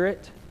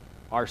spirit,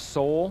 our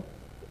soul,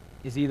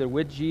 is either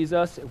with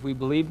Jesus, if we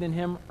believed in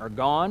him, or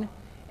gone.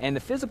 And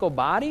the physical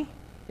body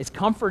is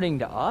comforting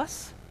to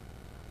us,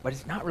 but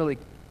it's not really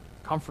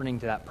comforting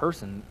to that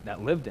person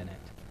that lived in it.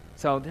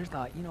 So they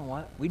thought, you know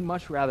what? We'd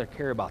much rather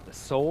care about the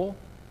soul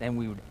than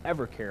we would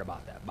ever care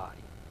about that body.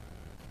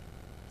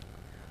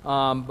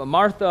 But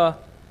Martha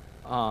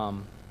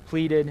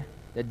pleaded,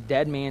 the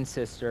dead man's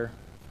sister.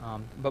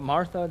 But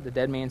Martha, the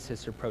dead man's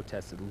sister,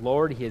 protested,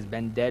 Lord, he has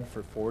been dead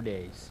for 4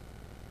 days.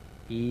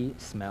 He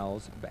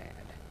smells bad.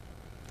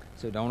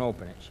 So don't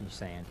open it, she's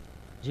saying.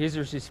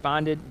 Jesus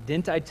responded,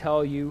 didn't I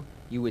tell you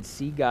you would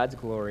see God's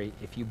glory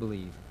if you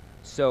believe?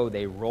 So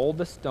they rolled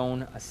the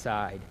stone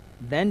aside.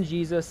 Then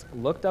Jesus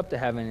looked up to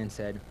heaven and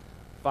said,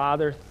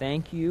 Father,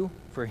 thank you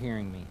for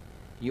hearing me.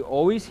 You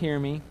always hear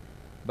me,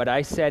 but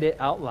I said it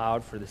out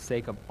loud for the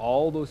sake of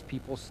all those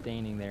people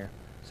standing there,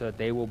 so that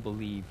they will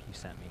believe you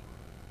sent me.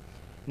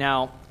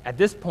 Now, at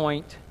this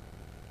point,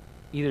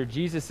 either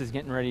Jesus is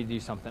getting ready to do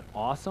something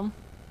awesome,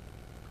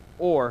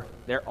 or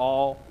they're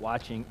all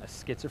watching a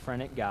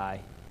schizophrenic guy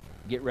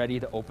get ready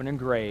to open a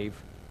grave,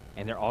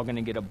 and they're all going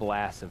to get a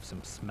blast of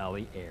some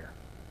smelly air.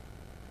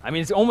 I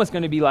mean, it's almost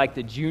going to be like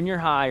the junior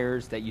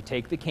hires that you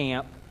take to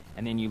camp,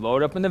 and then you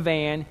load up in the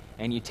van,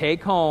 and you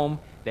take home.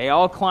 They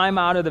all climb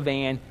out of the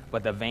van,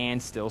 but the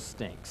van still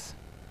stinks.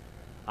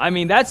 I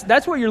mean,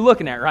 that's what you're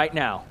looking at right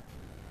now.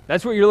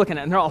 That's what you're looking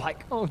at. And they're all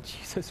like, oh,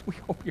 Jesus, we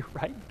hope you're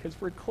right, because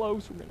we're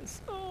close. We're going to,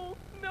 oh,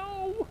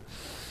 no.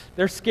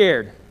 They're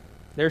scared.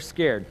 They're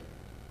scared.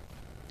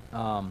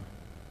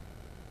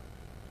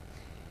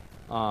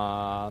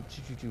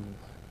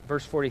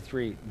 Verse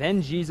 43,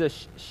 then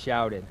Jesus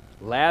shouted,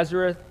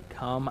 Lazarus,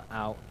 come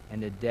out.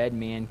 And the dead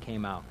man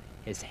came out,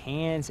 his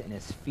hands and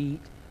his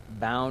feet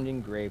bound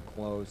in grave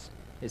clothes.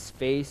 His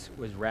face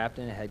was wrapped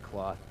in a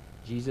headcloth.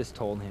 Jesus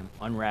told him,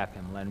 unwrap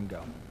him, let him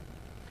go.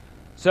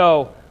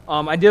 So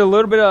I did a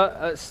little bit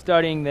of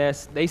studying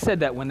this. They said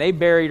that when they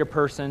buried a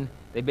person,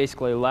 they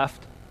basically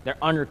left their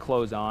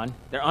underclothes on.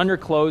 Their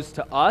underclothes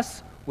to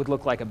us would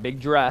look like a big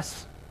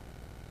dress,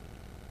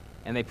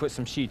 and they put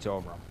some sheets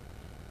over them.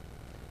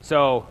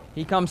 So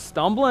he comes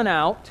stumbling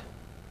out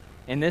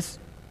in this,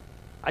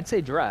 I'd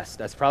say dress.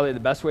 That's probably the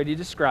best way to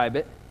describe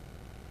it.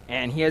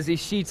 And he has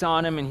these sheets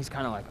on him, and he's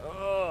kind of like,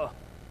 oh.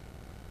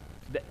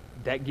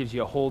 That gives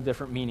you a whole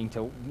different meaning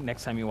to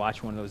next time you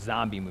watch one of those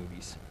zombie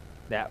movies,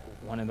 that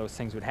one of those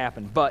things would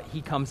happen. But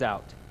he comes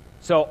out.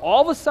 So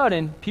all of a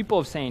sudden, people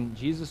are saying,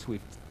 Jesus,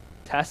 we've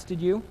tested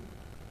you,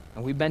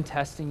 and we've been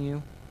testing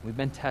you, we've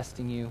been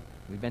testing you,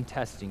 we've been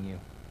testing you.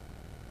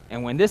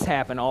 And when this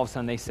happened, all of a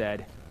sudden they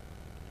said,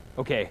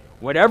 okay,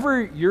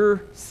 whatever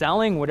you're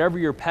selling, whatever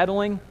you're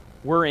peddling,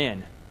 we're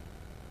in.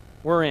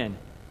 We're in.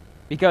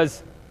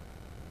 Because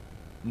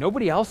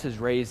nobody else has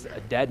raised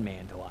a dead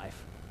man to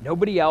life.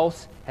 Nobody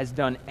else has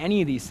done any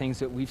of these things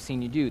that we've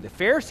seen you do. The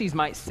Pharisees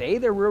might say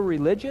they're real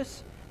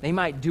religious. They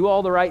might do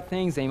all the right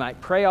things. They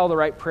might pray all the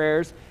right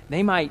prayers.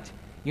 They might,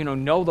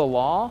 know the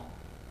law.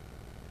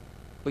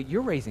 But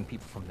you're raising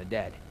people from the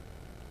dead.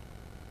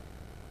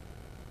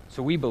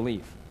 So we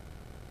believe.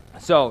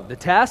 So the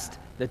test,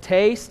 the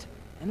taste,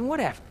 and what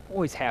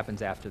always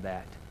happens after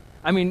that?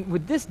 I mean,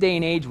 with this day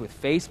and age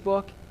with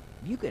Facebook,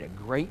 if you get a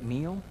great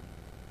meal,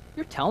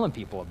 you're telling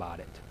people about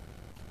it.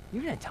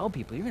 You're going to tell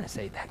people, you're going to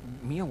say, that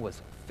meal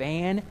was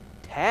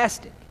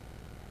fantastic.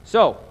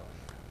 So,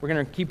 we're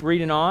going to keep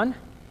reading on,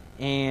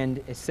 and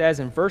it says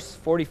in verse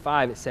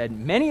 45, it said,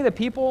 many of the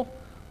people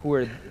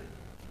who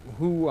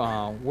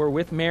were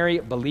with Mary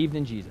believed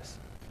in Jesus.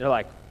 They're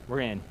like, we're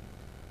in.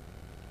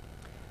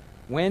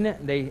 When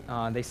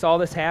they saw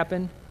this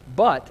happen,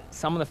 but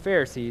some of the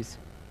Pharisees,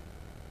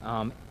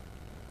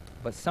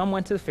 but some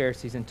went to the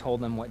Pharisees and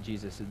told them what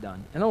Jesus had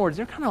done. In other words,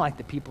 they're kind of like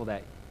the people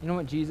that, you know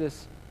what,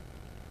 Jesus,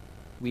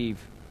 we've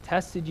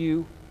tested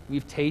you,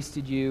 we've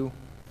tasted you,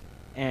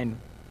 and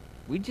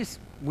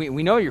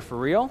we know you're for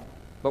real,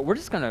 but we're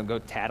just going to go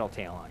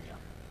tattletale on you.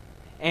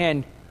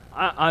 And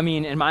I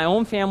mean, in my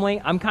own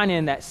family, I'm kind of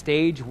in that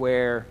stage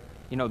where,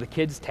 the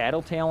kids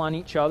tattletale on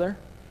each other,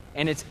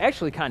 and it's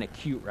actually kind of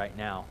cute right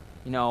now.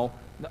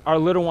 Our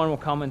little one will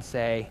come and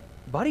say,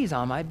 Buddy's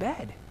on my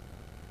bed.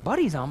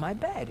 Buddy's on my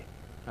bed.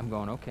 I'm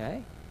going,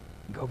 okay,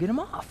 go get him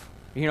off.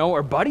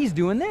 Or Buddy's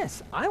doing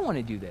this. I want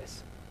to do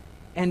this.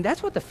 And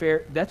that's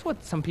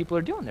what some people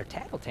are doing. They're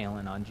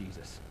tattletaling on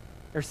Jesus.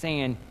 They're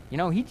saying,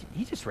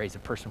 he just raised a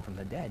person from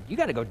the dead. You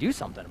got to go do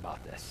something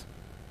about this.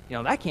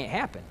 That can't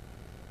happen.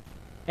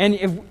 And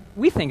if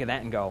we think of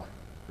that and go,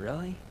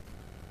 really?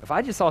 If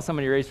I just saw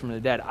somebody raised from the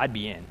dead, I'd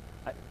be in.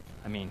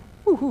 I mean,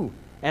 woohoo.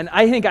 And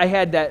I think I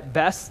had that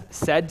best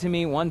said to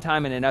me one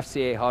time in an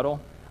FCA huddle.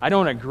 I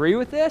don't agree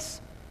with this,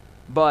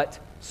 but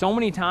so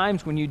many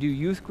times when you do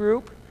youth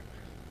group,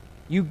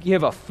 you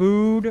give a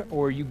food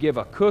or you give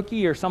a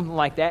cookie or something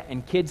like that,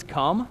 and kids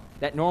come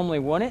that normally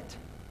wouldn't.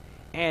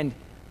 And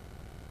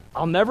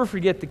I'll never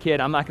forget the kid.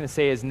 I'm not going to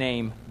say his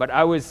name, but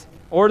I was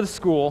at a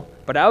school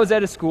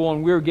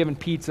and we were giving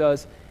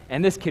pizzas,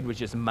 and this kid was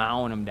just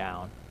mowing them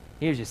down.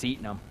 He was just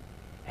eating them.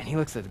 And he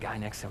looks at the guy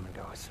next to him and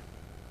goes,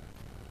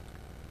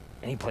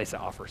 any place that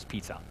offers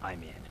pizza,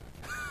 I'm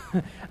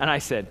in. And I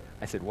said,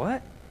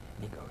 what? And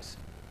he goes,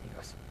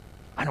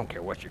 I don't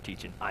care what you're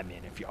teaching, I'm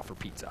in if you offer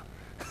pizza.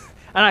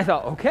 And I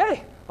thought,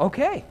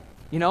 okay.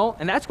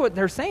 And that's what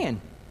they're saying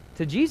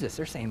to Jesus.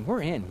 They're saying,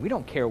 we're in. We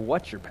don't care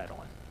what you're peddling.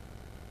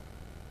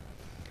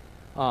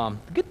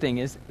 The good thing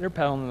is they're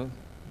peddling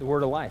the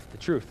word of life, the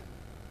truth.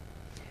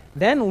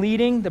 Then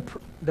leading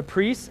the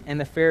priests and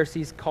the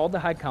Pharisees called the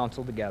high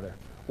council together.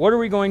 What are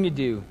we going to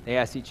do? They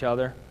asked each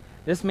other.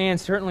 This man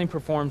certainly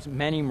performs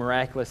many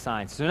miraculous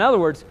signs. So in other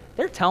words,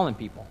 they're telling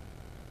people.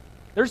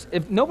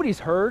 If nobody's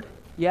heard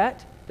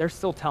yet, they're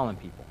still telling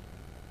people.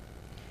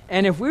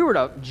 And if we were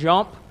to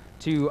jump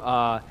to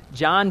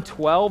John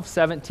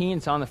 12:17.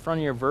 It's on the front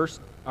of your verse,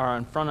 or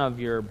in front of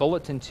your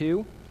bulletin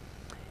too.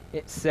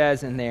 It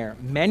says in there,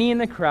 many in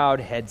the crowd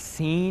had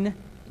seen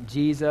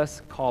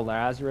Jesus call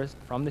Lazarus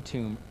from the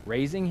tomb,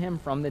 raising him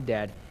from the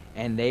dead,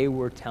 and they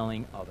were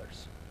telling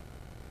others.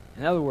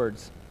 In other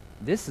words,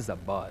 this is a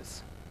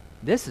buzz.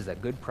 This is a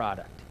good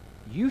product.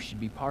 You should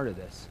be part of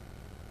this.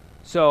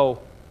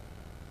 So,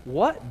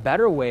 what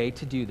better way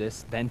to do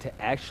this than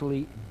to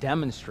actually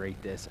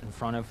demonstrate this in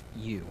front of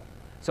you?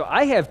 So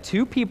I have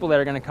two people that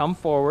are going to come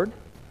forward.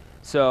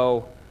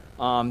 So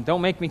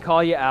don't make me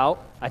call you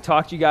out. I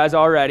talked to you guys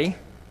already.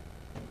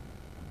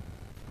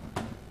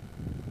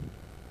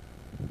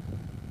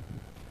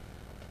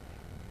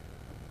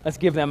 Let's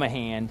give them a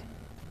hand.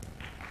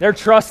 They're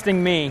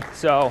trusting me,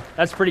 so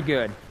that's pretty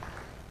good.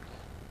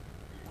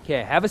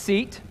 Okay, have a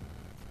seat.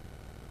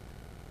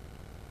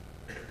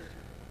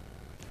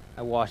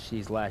 I washed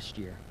these last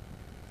year.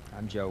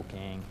 I'm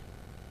joking.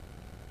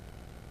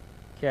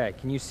 Okay,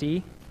 can you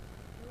see?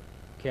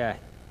 Okay.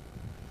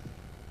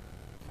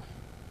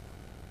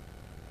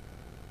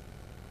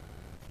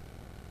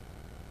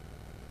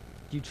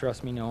 Do you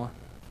trust me, Noah?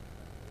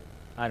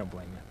 I don't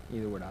blame you.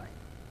 Either would I.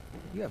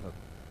 You have a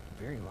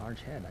very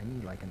large head. I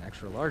need like an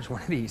extra large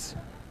one of these.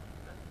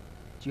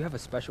 Do you have a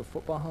special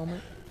football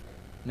helmet?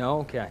 No?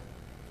 Okay.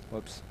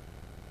 Whoops.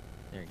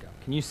 There you go.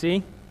 Can you see?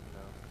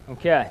 No.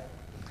 Okay.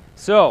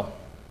 So,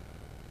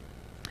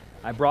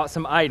 I brought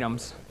some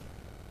items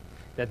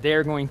that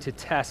they're going to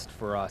test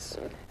for us,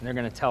 and they're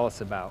going to tell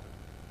us about.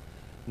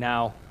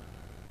 Now,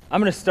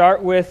 I'm going to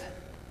start with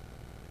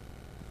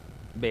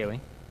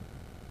Bailey.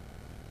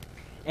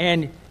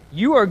 And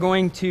you are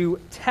going to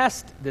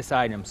test this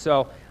item.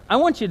 So, I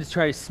want you to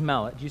try to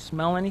smell it. Do you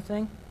smell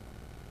anything?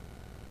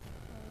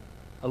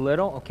 A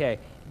little? Okay.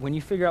 When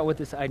you figure out what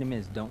this item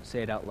is, don't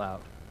say it out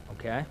loud.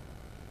 Okay?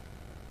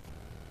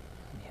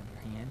 You have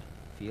your hand.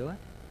 Feel it.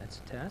 That's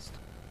a test.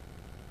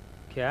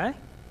 Okay.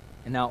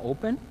 And now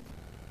open.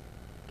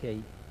 Okay.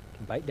 You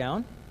can bite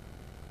down.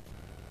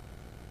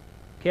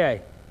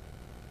 Okay.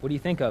 What do you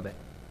think of it?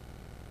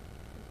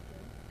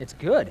 It's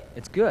good.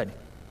 It's good.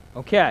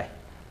 Okay.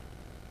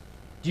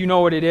 Do you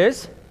know what it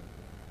is?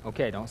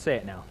 Okay, don't say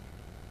it now.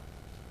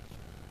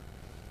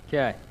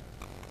 Okay.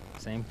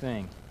 Same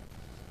thing.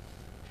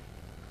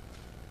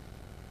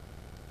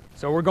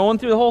 So we're going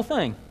through the whole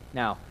thing.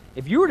 Now,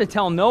 if you were to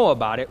tell Noah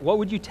about it, what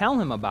would you tell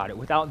him about it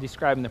without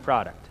describing the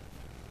product?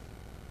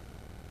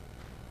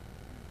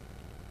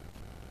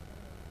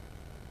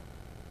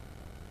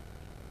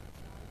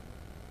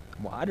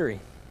 Watery.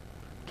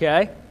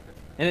 Okay?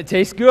 And it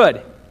tastes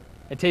good.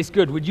 It tastes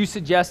good. Would you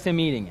suggest him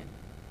eating it?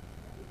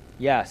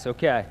 Yes,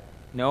 okay.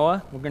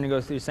 Noah, we're going to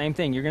go through the same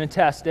thing. You're going to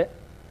test it.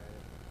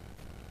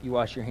 You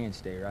wash your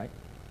hands today, right?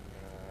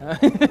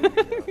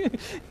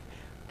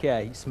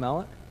 Okay, you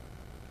smell it?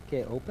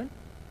 Okay, open.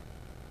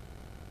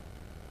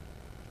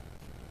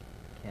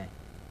 Okay.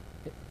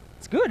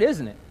 It's good,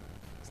 isn't it?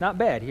 It's not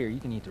bad. Here,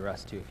 you can eat the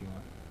rest too if you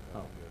want.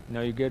 Oh,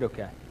 no, you're good?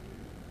 Okay.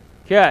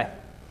 Okay.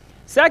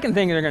 Second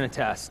thing they're going to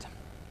test.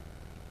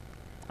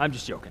 I'm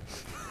just joking.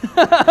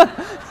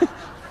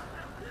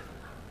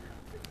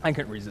 I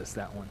couldn't resist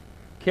that one.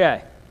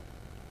 Okay.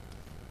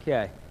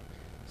 Okay.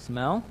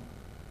 Smell.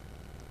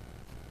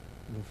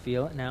 You can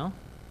feel it now.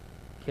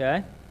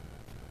 Okay.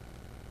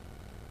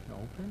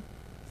 Open.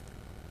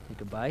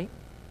 Take a bite.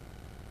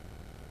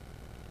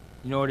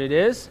 You know what it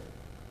is?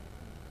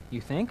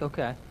 You think?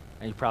 Okay.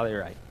 And you're probably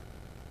right.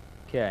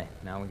 Okay.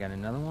 Now we got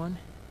another one.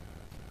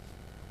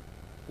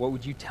 What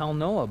would you tell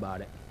Noah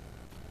about it?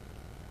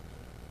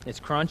 It's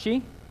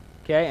crunchy.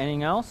 Okay.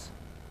 Anything else?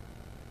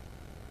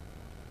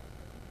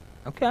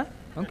 Okay.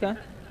 Okay.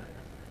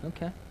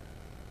 Okay.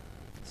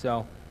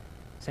 So,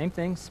 same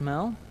thing.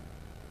 Smell.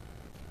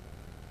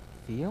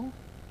 Feel.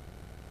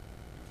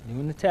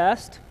 Doing the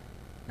test.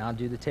 Now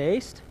do the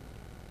taste.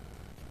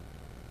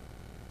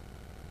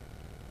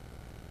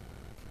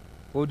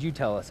 What would you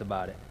tell us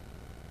about it?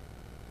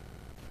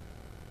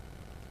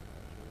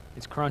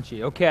 It's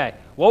crunchy. Okay.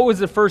 What was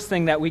the first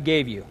thing that we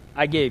gave you?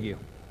 I gave you.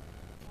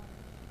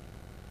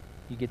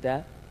 You get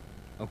that?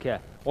 Okay.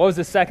 What was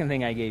the second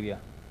thing I gave you?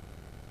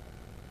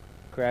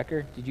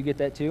 Cracker. Did you get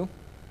that too?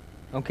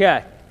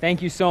 Okay.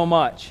 Thank you so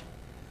much.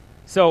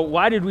 So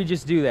why did we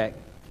just do that?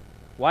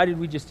 Why did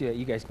we just do that?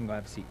 You guys can go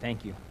have a seat.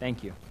 Thank you.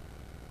 Thank you.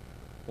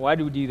 Why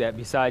did we do that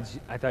besides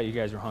I thought you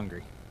guys were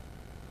hungry?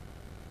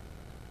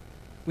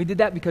 We did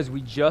that because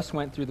we just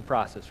went through the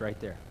process right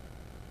there.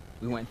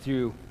 We went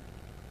through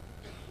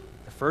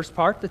the first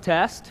part, the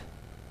test,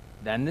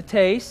 then the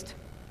taste,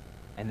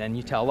 and then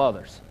you tell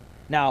others.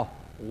 Now,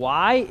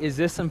 why is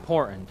this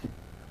important?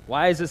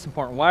 Why is this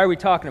important? Why are we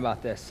talking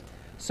about this?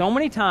 So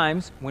many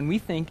times when we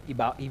think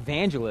about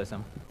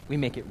evangelism, we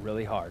make it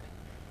really hard.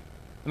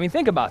 I mean,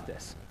 think about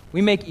this.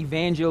 We make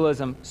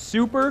evangelism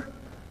super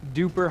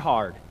duper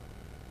hard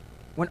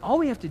when all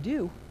we have to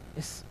do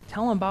is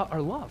tell them about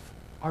our love,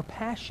 our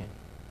passion,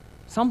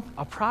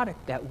 a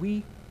product that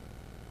we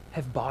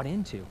have bought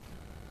into.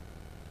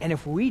 And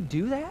if we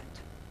do that,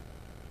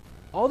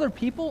 other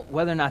people,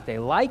 whether or not they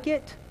like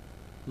it,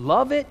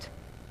 love it,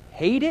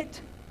 hate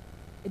it,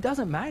 it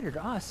doesn't matter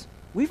to us.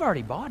 We've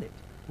already bought it.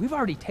 We've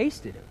already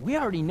tasted it. We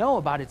already know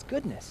about its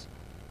goodness.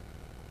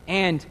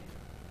 And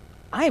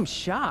I am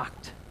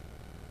shocked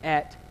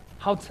at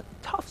how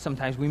tough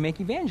sometimes we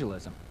make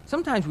evangelism.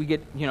 Sometimes we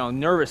get,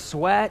 nervous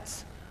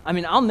sweats. I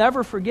mean, I'll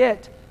never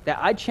forget that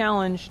I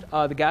challenged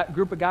the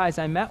group of guys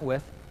I met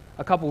with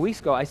a couple weeks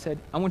ago. I said,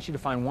 I want you to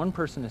find one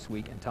person this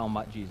week and tell them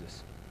about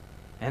Jesus.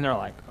 And they're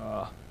like,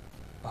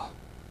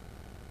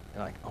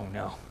 They're like,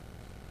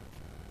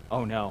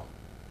 oh no.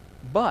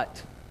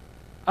 But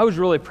I was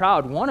really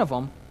proud. One of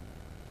them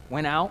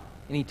went out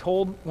and he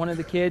told one of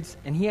the kids,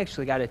 and he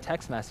actually got a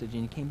text message,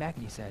 and he came back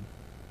and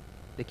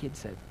the kid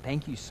said,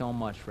 thank you so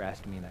much for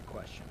asking me that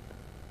question.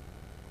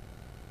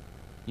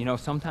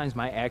 Sometimes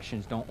my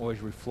actions don't always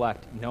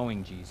reflect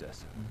knowing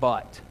Jesus,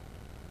 but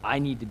I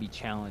need to be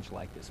challenged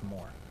like this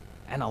more.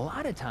 And a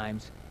lot of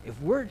times, if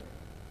we're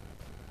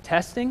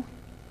testing,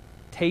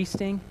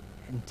 tasting,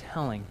 and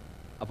telling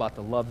about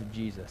the love of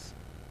Jesus,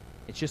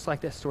 it's just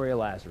like that story of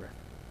Lazarus.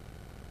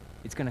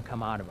 It's going to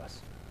come out of us,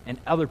 and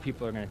other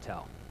people are going to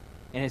tell.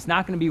 And it's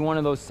not going to be one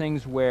of those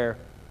things where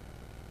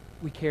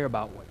we care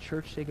about what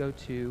church they go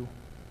to,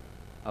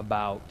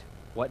 about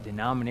what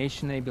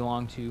denomination they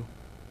belong to.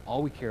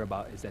 All we care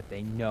about is that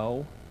they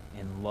know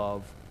and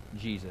love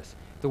Jesus.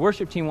 The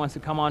worship team wants to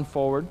come on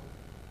forward.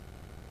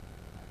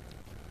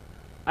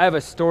 I have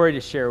a story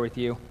to share with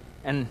you,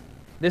 and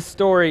this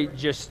story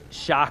just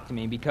shocked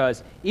me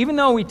because even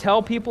though we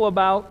tell people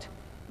about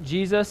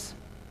Jesus,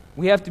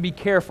 we have to be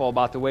careful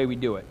about the way we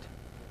do it.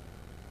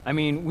 I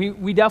mean,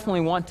 we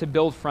definitely want to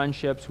build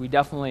friendships. We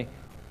definitely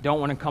don't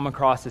want to come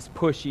across as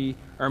pushy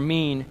or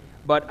mean,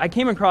 but I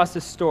came across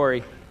this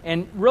story,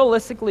 and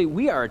realistically,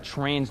 we are a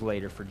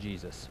translator for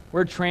Jesus.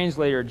 We're a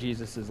translator of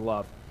Jesus'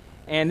 love.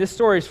 And this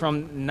story is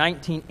from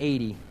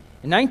 1980.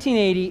 In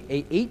 1980,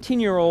 a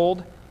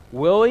 18-year-old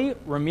Willie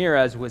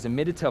Ramirez was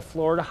admitted to a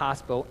Florida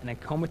hospital in a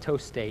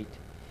comatose state.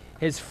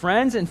 His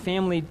friends and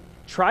family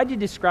tried to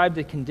describe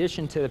the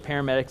condition to the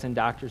paramedics and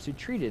doctors who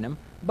treated him,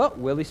 but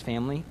Willie's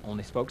family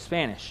only spoke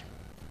Spanish.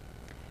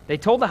 They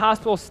told the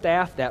hospital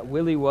staff that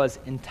Willie was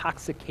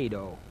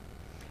intoxicado.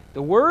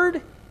 The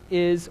word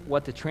is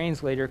what the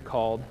translator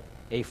called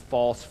a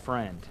false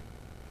friend.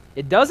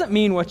 It doesn't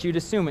mean what you'd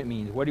assume it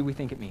means. What do we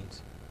think it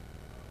means?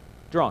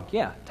 Drunk,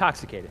 yeah,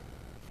 intoxicated.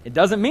 It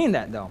doesn't mean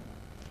that, though.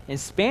 In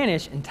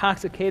Spanish,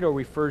 intoxicado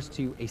refers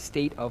to a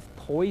state of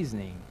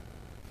poisoning,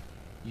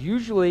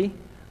 usually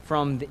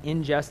from the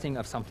ingesting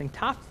of something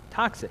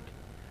toxic.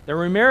 The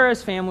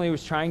Ramirez family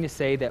was trying to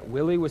say that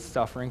Willie was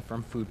suffering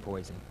from food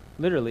poisoning.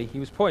 Literally, he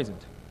was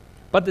poisoned.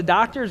 But the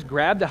doctors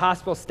grabbed the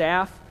hospital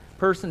staff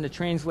person to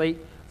translate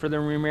for the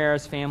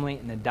Ramirez family,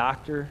 and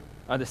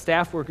the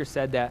staff worker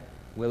said that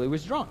Willie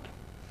was drunk.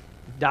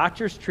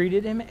 Doctors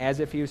treated him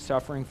as if he was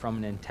suffering from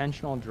an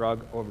intentional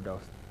drug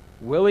overdose.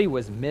 Willie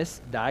was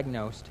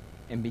misdiagnosed,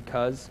 and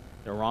because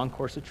the wrong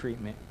course of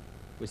treatment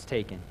was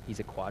taken, he's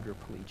a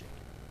quadriplegic.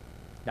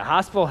 The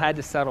hospital had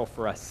to settle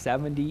for a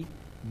 $70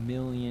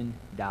 million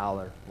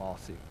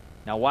lawsuit.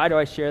 Now, why do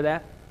I share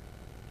that?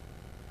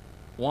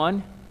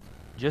 One,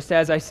 just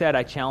as I said,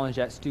 I challenged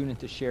that student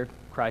to share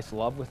Christ's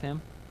love with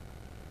him.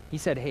 He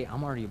said, hey,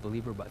 I'm already a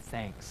believer, but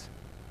thanks.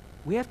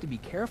 We have to be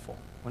careful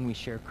when we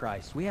share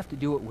Christ. We have to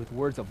do it with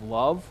words of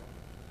love.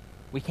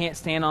 We can't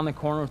stand on the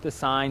corner with a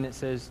sign that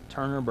says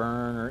turn or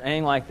burn or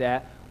anything like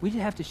that. We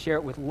just have to share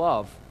it with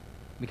love.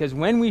 Because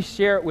when we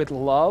share it with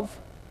love,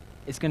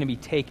 it's going to be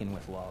taken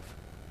with love.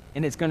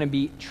 And it's going to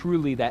be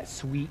truly that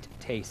sweet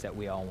taste that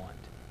we all want.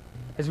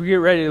 As we get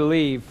ready to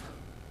leave,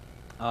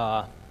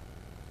 I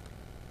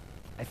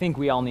think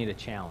we all need a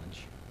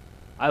challenge.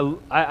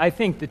 I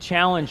think the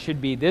challenge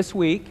should be this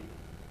week,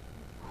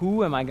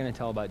 who am I going to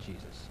tell about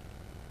Jesus?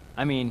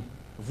 I mean,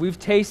 if we've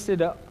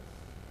tested,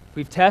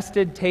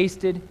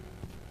 tasted,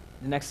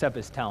 the next step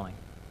is telling.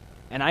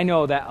 And I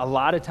know that a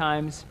lot of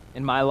times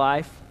in my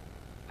life,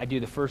 I do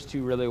the first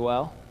two really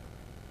well,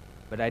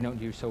 but I don't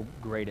do so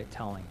great at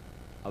telling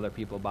other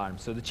people about him.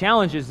 So the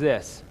challenge is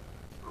this.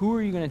 Who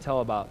are you going to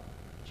tell about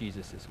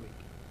Jesus this week?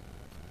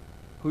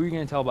 Who are you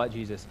going to tell about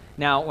Jesus?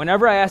 Now,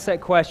 whenever I ask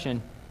that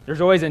question, there's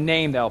always a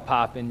name that'll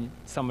pop in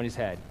somebody's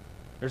head.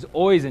 There's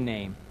always a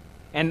name.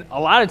 And a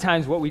lot of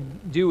times what we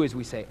do is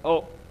we say,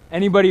 oh,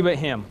 anybody but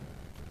him.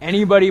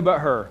 Anybody but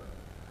her.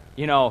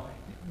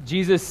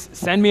 Jesus,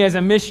 send me as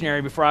a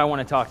missionary before I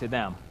want to talk to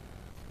them.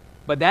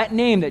 But that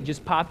name that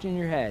just popped in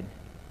your head,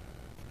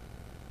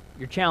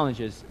 your challenge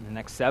is in the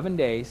next 7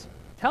 days,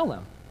 tell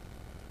them.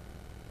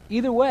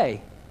 Either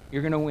way,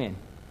 you're going to win.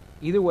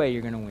 Either way,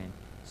 you're going to win.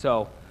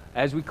 So,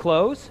 as we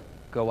close,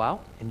 go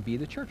out and be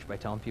the church by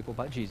telling people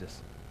about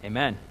Jesus.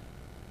 Amen.